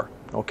floor.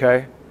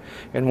 Okay?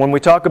 And when we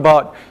talk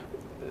about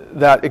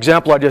that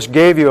example I just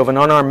gave you of an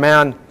unarmed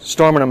man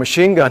storming a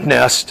machine gun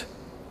nest,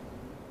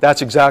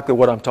 that's exactly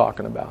what I'm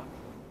talking about.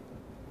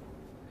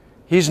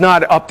 He's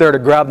not up there to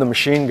grab the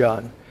machine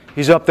gun.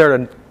 He's up there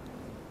to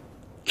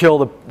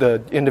kill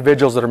the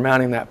individuals that are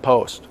manning that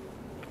post.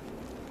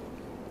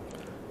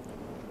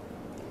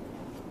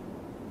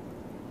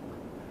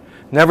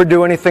 Never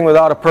do anything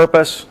without a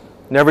purpose.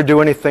 Never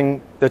do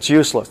anything that's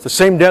useless. The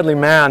same deadly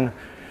man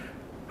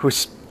who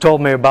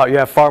told me about you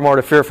have far more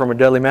to fear from a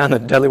deadly man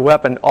than a deadly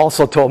weapon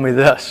also told me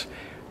this.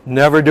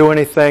 Never do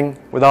anything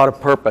without a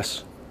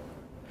purpose.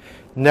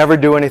 Never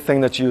do anything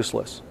that's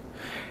useless.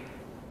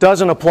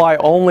 Doesn't apply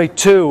only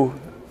to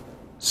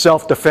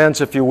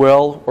self-defense, if you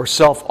will, or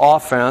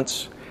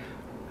self-offense,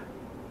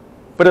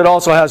 but it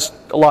also has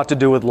a lot to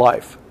do with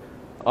life.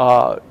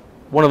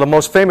 One of the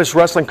most famous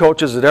wrestling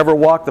coaches that ever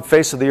walked the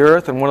face of the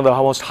earth and one of the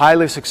most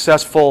highly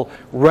successful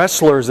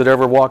wrestlers that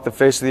ever walked the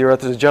face of the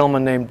earth is a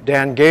gentleman named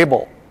Dan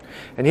Gable.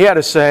 And he had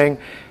a saying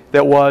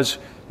that was,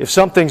 if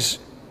something's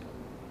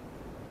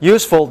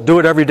useful, do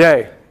it every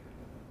day.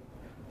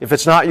 If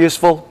it's not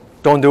useful,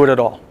 don't do it at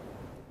all.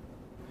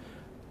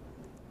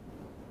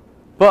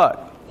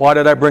 But why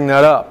did I bring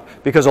that up?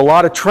 Because a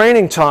lot of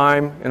training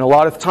time and a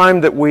lot of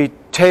time that we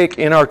take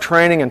in our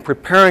training and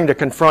preparing to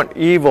confront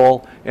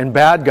evil and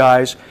bad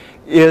guys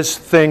is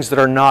things that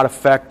are not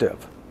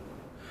effective.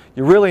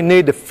 You really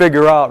need to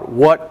figure out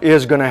what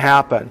is going to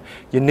happen.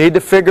 You need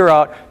to figure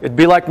out, it'd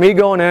be like me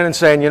going in and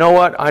saying, you know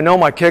what, I know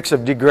my kicks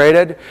have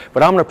degraded,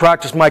 but I'm going to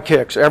practice my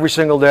kicks every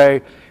single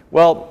day.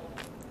 Well,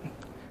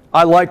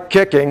 I like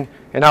kicking,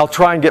 and I'll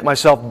try and get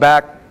myself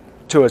back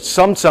to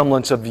some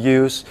semblance of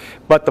use,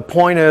 but the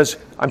point is,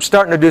 I'm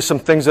starting to do some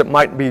things that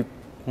might be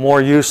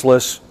more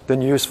useless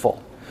than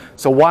useful.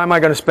 So why am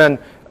I going to spend,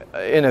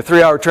 in a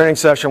 3-hour training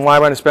session, why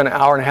am I going to spend an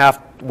hour and a half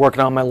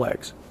working on my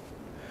legs?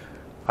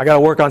 I got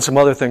to work on some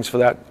other things for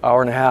that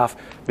hour and a half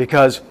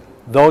because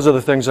those are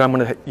the things I'm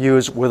going to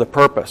use with a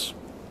purpose.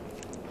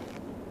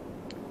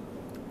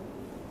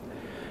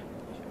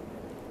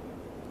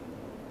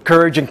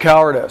 Courage and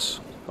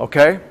cowardice,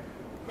 okay?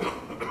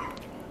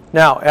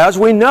 Now, as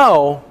we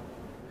know,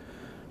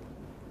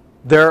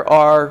 there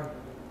are,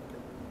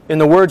 in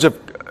the words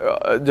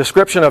of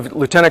description of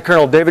Lieutenant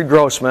Colonel David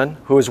Grossman,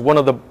 who is one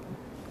of the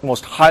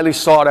most highly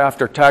sought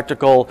after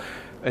tactical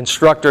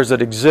instructors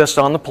that exist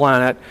on the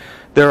planet,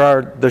 there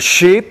are the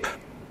sheep,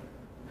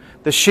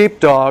 the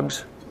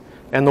sheepdogs,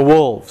 and the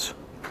wolves.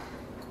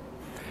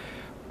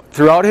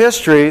 Throughout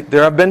history,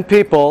 there have been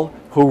people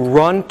who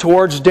run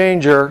towards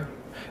danger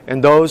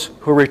and those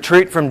who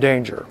retreat from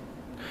danger.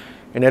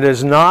 And it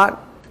is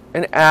not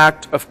an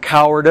act of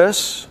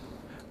cowardice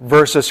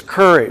versus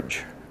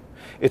courage.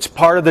 It's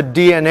part of the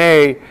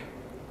DNA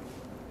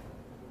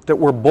that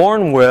we're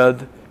born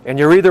with, and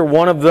you're either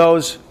one of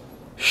those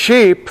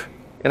sheep,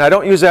 and I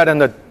don't use that in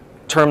the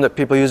term that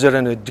people use it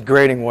in a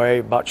degrading way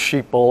about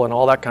sheeple and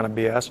all that kind of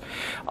BS.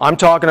 I'm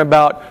talking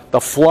about the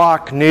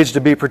flock needs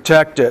to be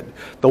protected.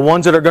 The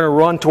ones that are going to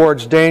run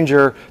towards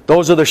danger,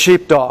 those are the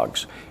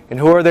sheepdogs. And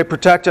who are they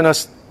protecting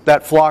us,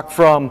 that flock,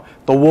 from?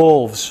 The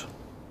wolves.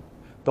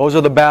 Those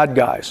are the bad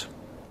guys.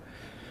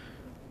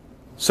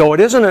 So it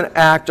isn't an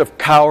act of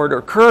coward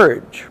or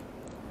courage.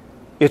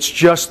 It's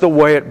just the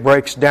way it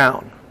breaks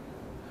down.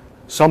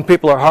 Some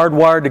people are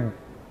hardwired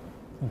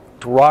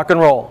to rock and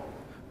roll,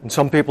 and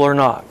some people are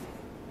not.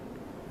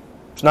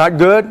 It's not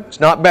good, it's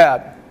not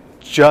bad,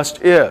 it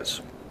just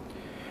is.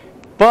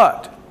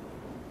 But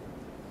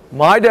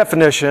my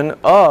definition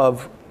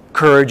of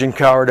courage and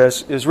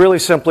cowardice is really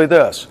simply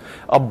this.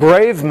 A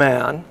brave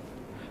man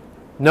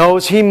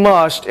knows he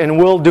must and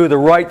will do the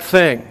right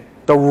thing,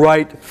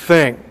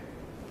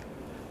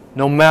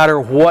 no matter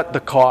what the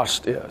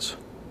cost is,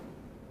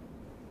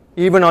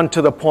 even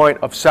unto the point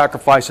of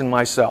sacrificing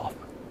myself.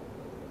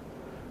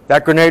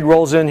 That grenade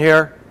rolls in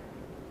here,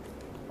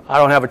 I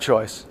don't have a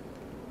choice.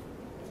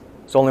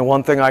 There's only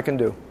one thing I can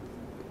do.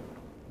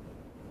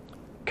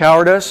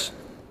 Cowardice.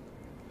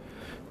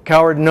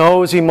 Coward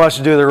knows he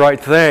must do the right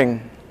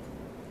thing,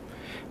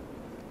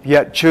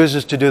 yet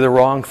chooses to do the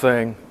wrong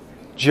thing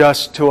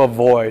just to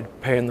avoid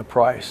paying the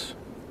price.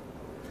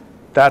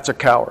 That's a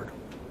coward,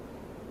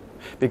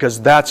 because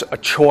that's a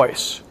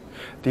choice.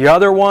 The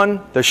other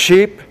one, the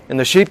sheep and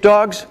the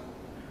sheepdogs,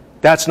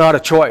 that's not a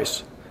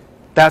choice.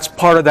 That's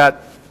part of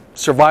that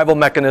survival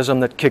mechanism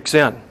that kicks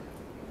in.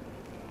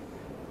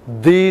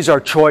 These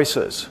are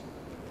choices.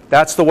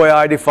 That's the way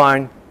I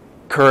define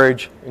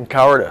courage and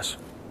cowardice.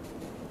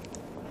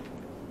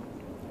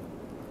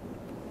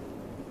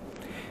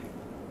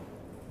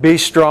 Be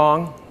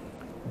strong,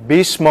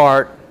 be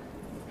smart,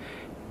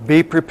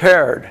 be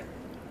prepared,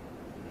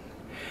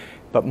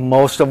 but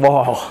most of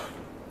all,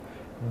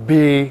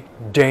 be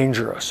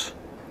dangerous.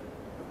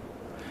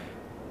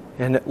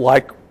 And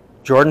like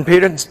Jordan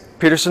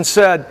Peterson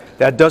said,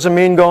 that doesn't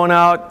mean going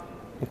out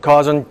and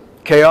causing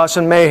chaos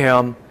and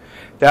mayhem.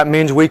 That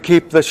means we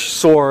keep the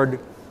sword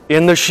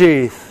in the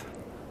sheath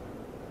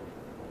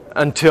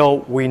until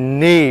we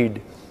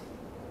need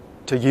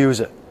to use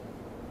it.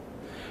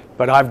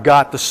 But I've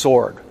got the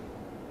sword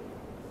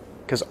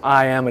because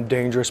I am a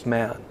dangerous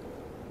man.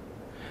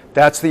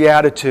 That's the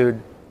attitude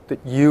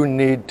that you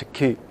need to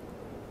keep.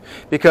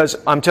 Because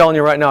I'm telling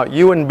you right now,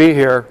 you wouldn't be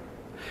here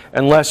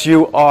unless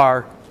you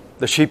are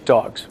the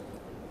sheepdogs.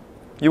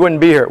 You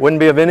wouldn't be here. It wouldn't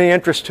be of any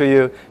interest to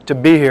you to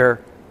be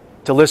here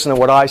to listen to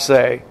what I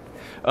say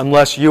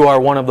unless you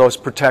are one of those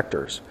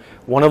protectors,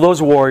 one of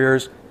those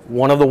warriors,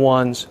 one of the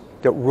ones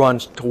that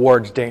runs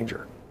towards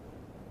danger.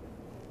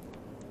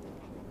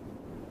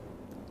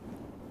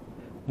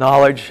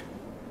 Knowledge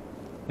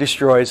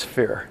destroys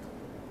fear.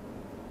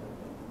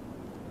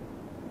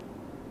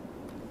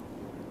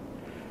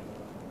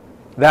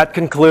 That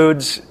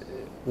concludes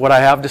what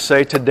I have to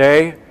say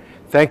today.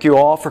 Thank you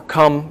all for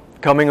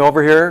coming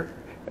over here.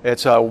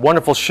 It's a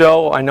wonderful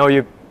show. I know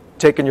you've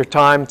taken your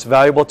time. It's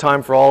valuable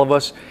time for all of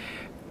us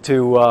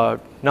to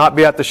not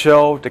be at the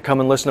show, to come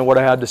and listen to what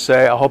I had to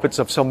say. I hope it's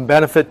of some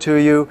benefit to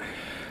you.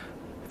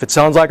 If it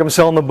sounds like I'm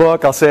selling the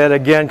book, I'll say it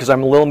again because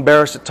I'm a little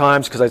embarrassed at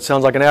times because it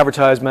sounds like an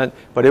advertisement,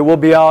 but it will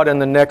be out in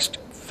the next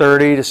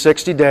 30 to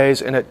 60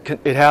 days, and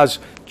it has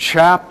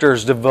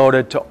chapters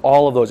devoted to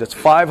all of those. It's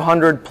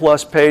 500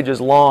 plus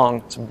pages long.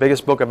 It's the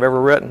biggest book I've ever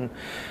written,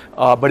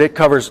 but it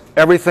covers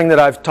everything that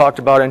I've talked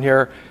about in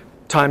here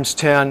times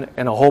 10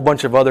 and a whole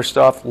bunch of other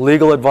stuff,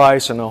 legal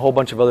advice and a whole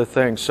bunch of other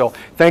things. So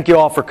thank you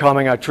all for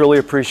coming. I truly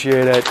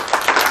appreciate it.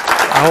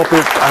 I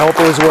hope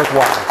it was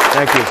worthwhile.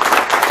 Thank you.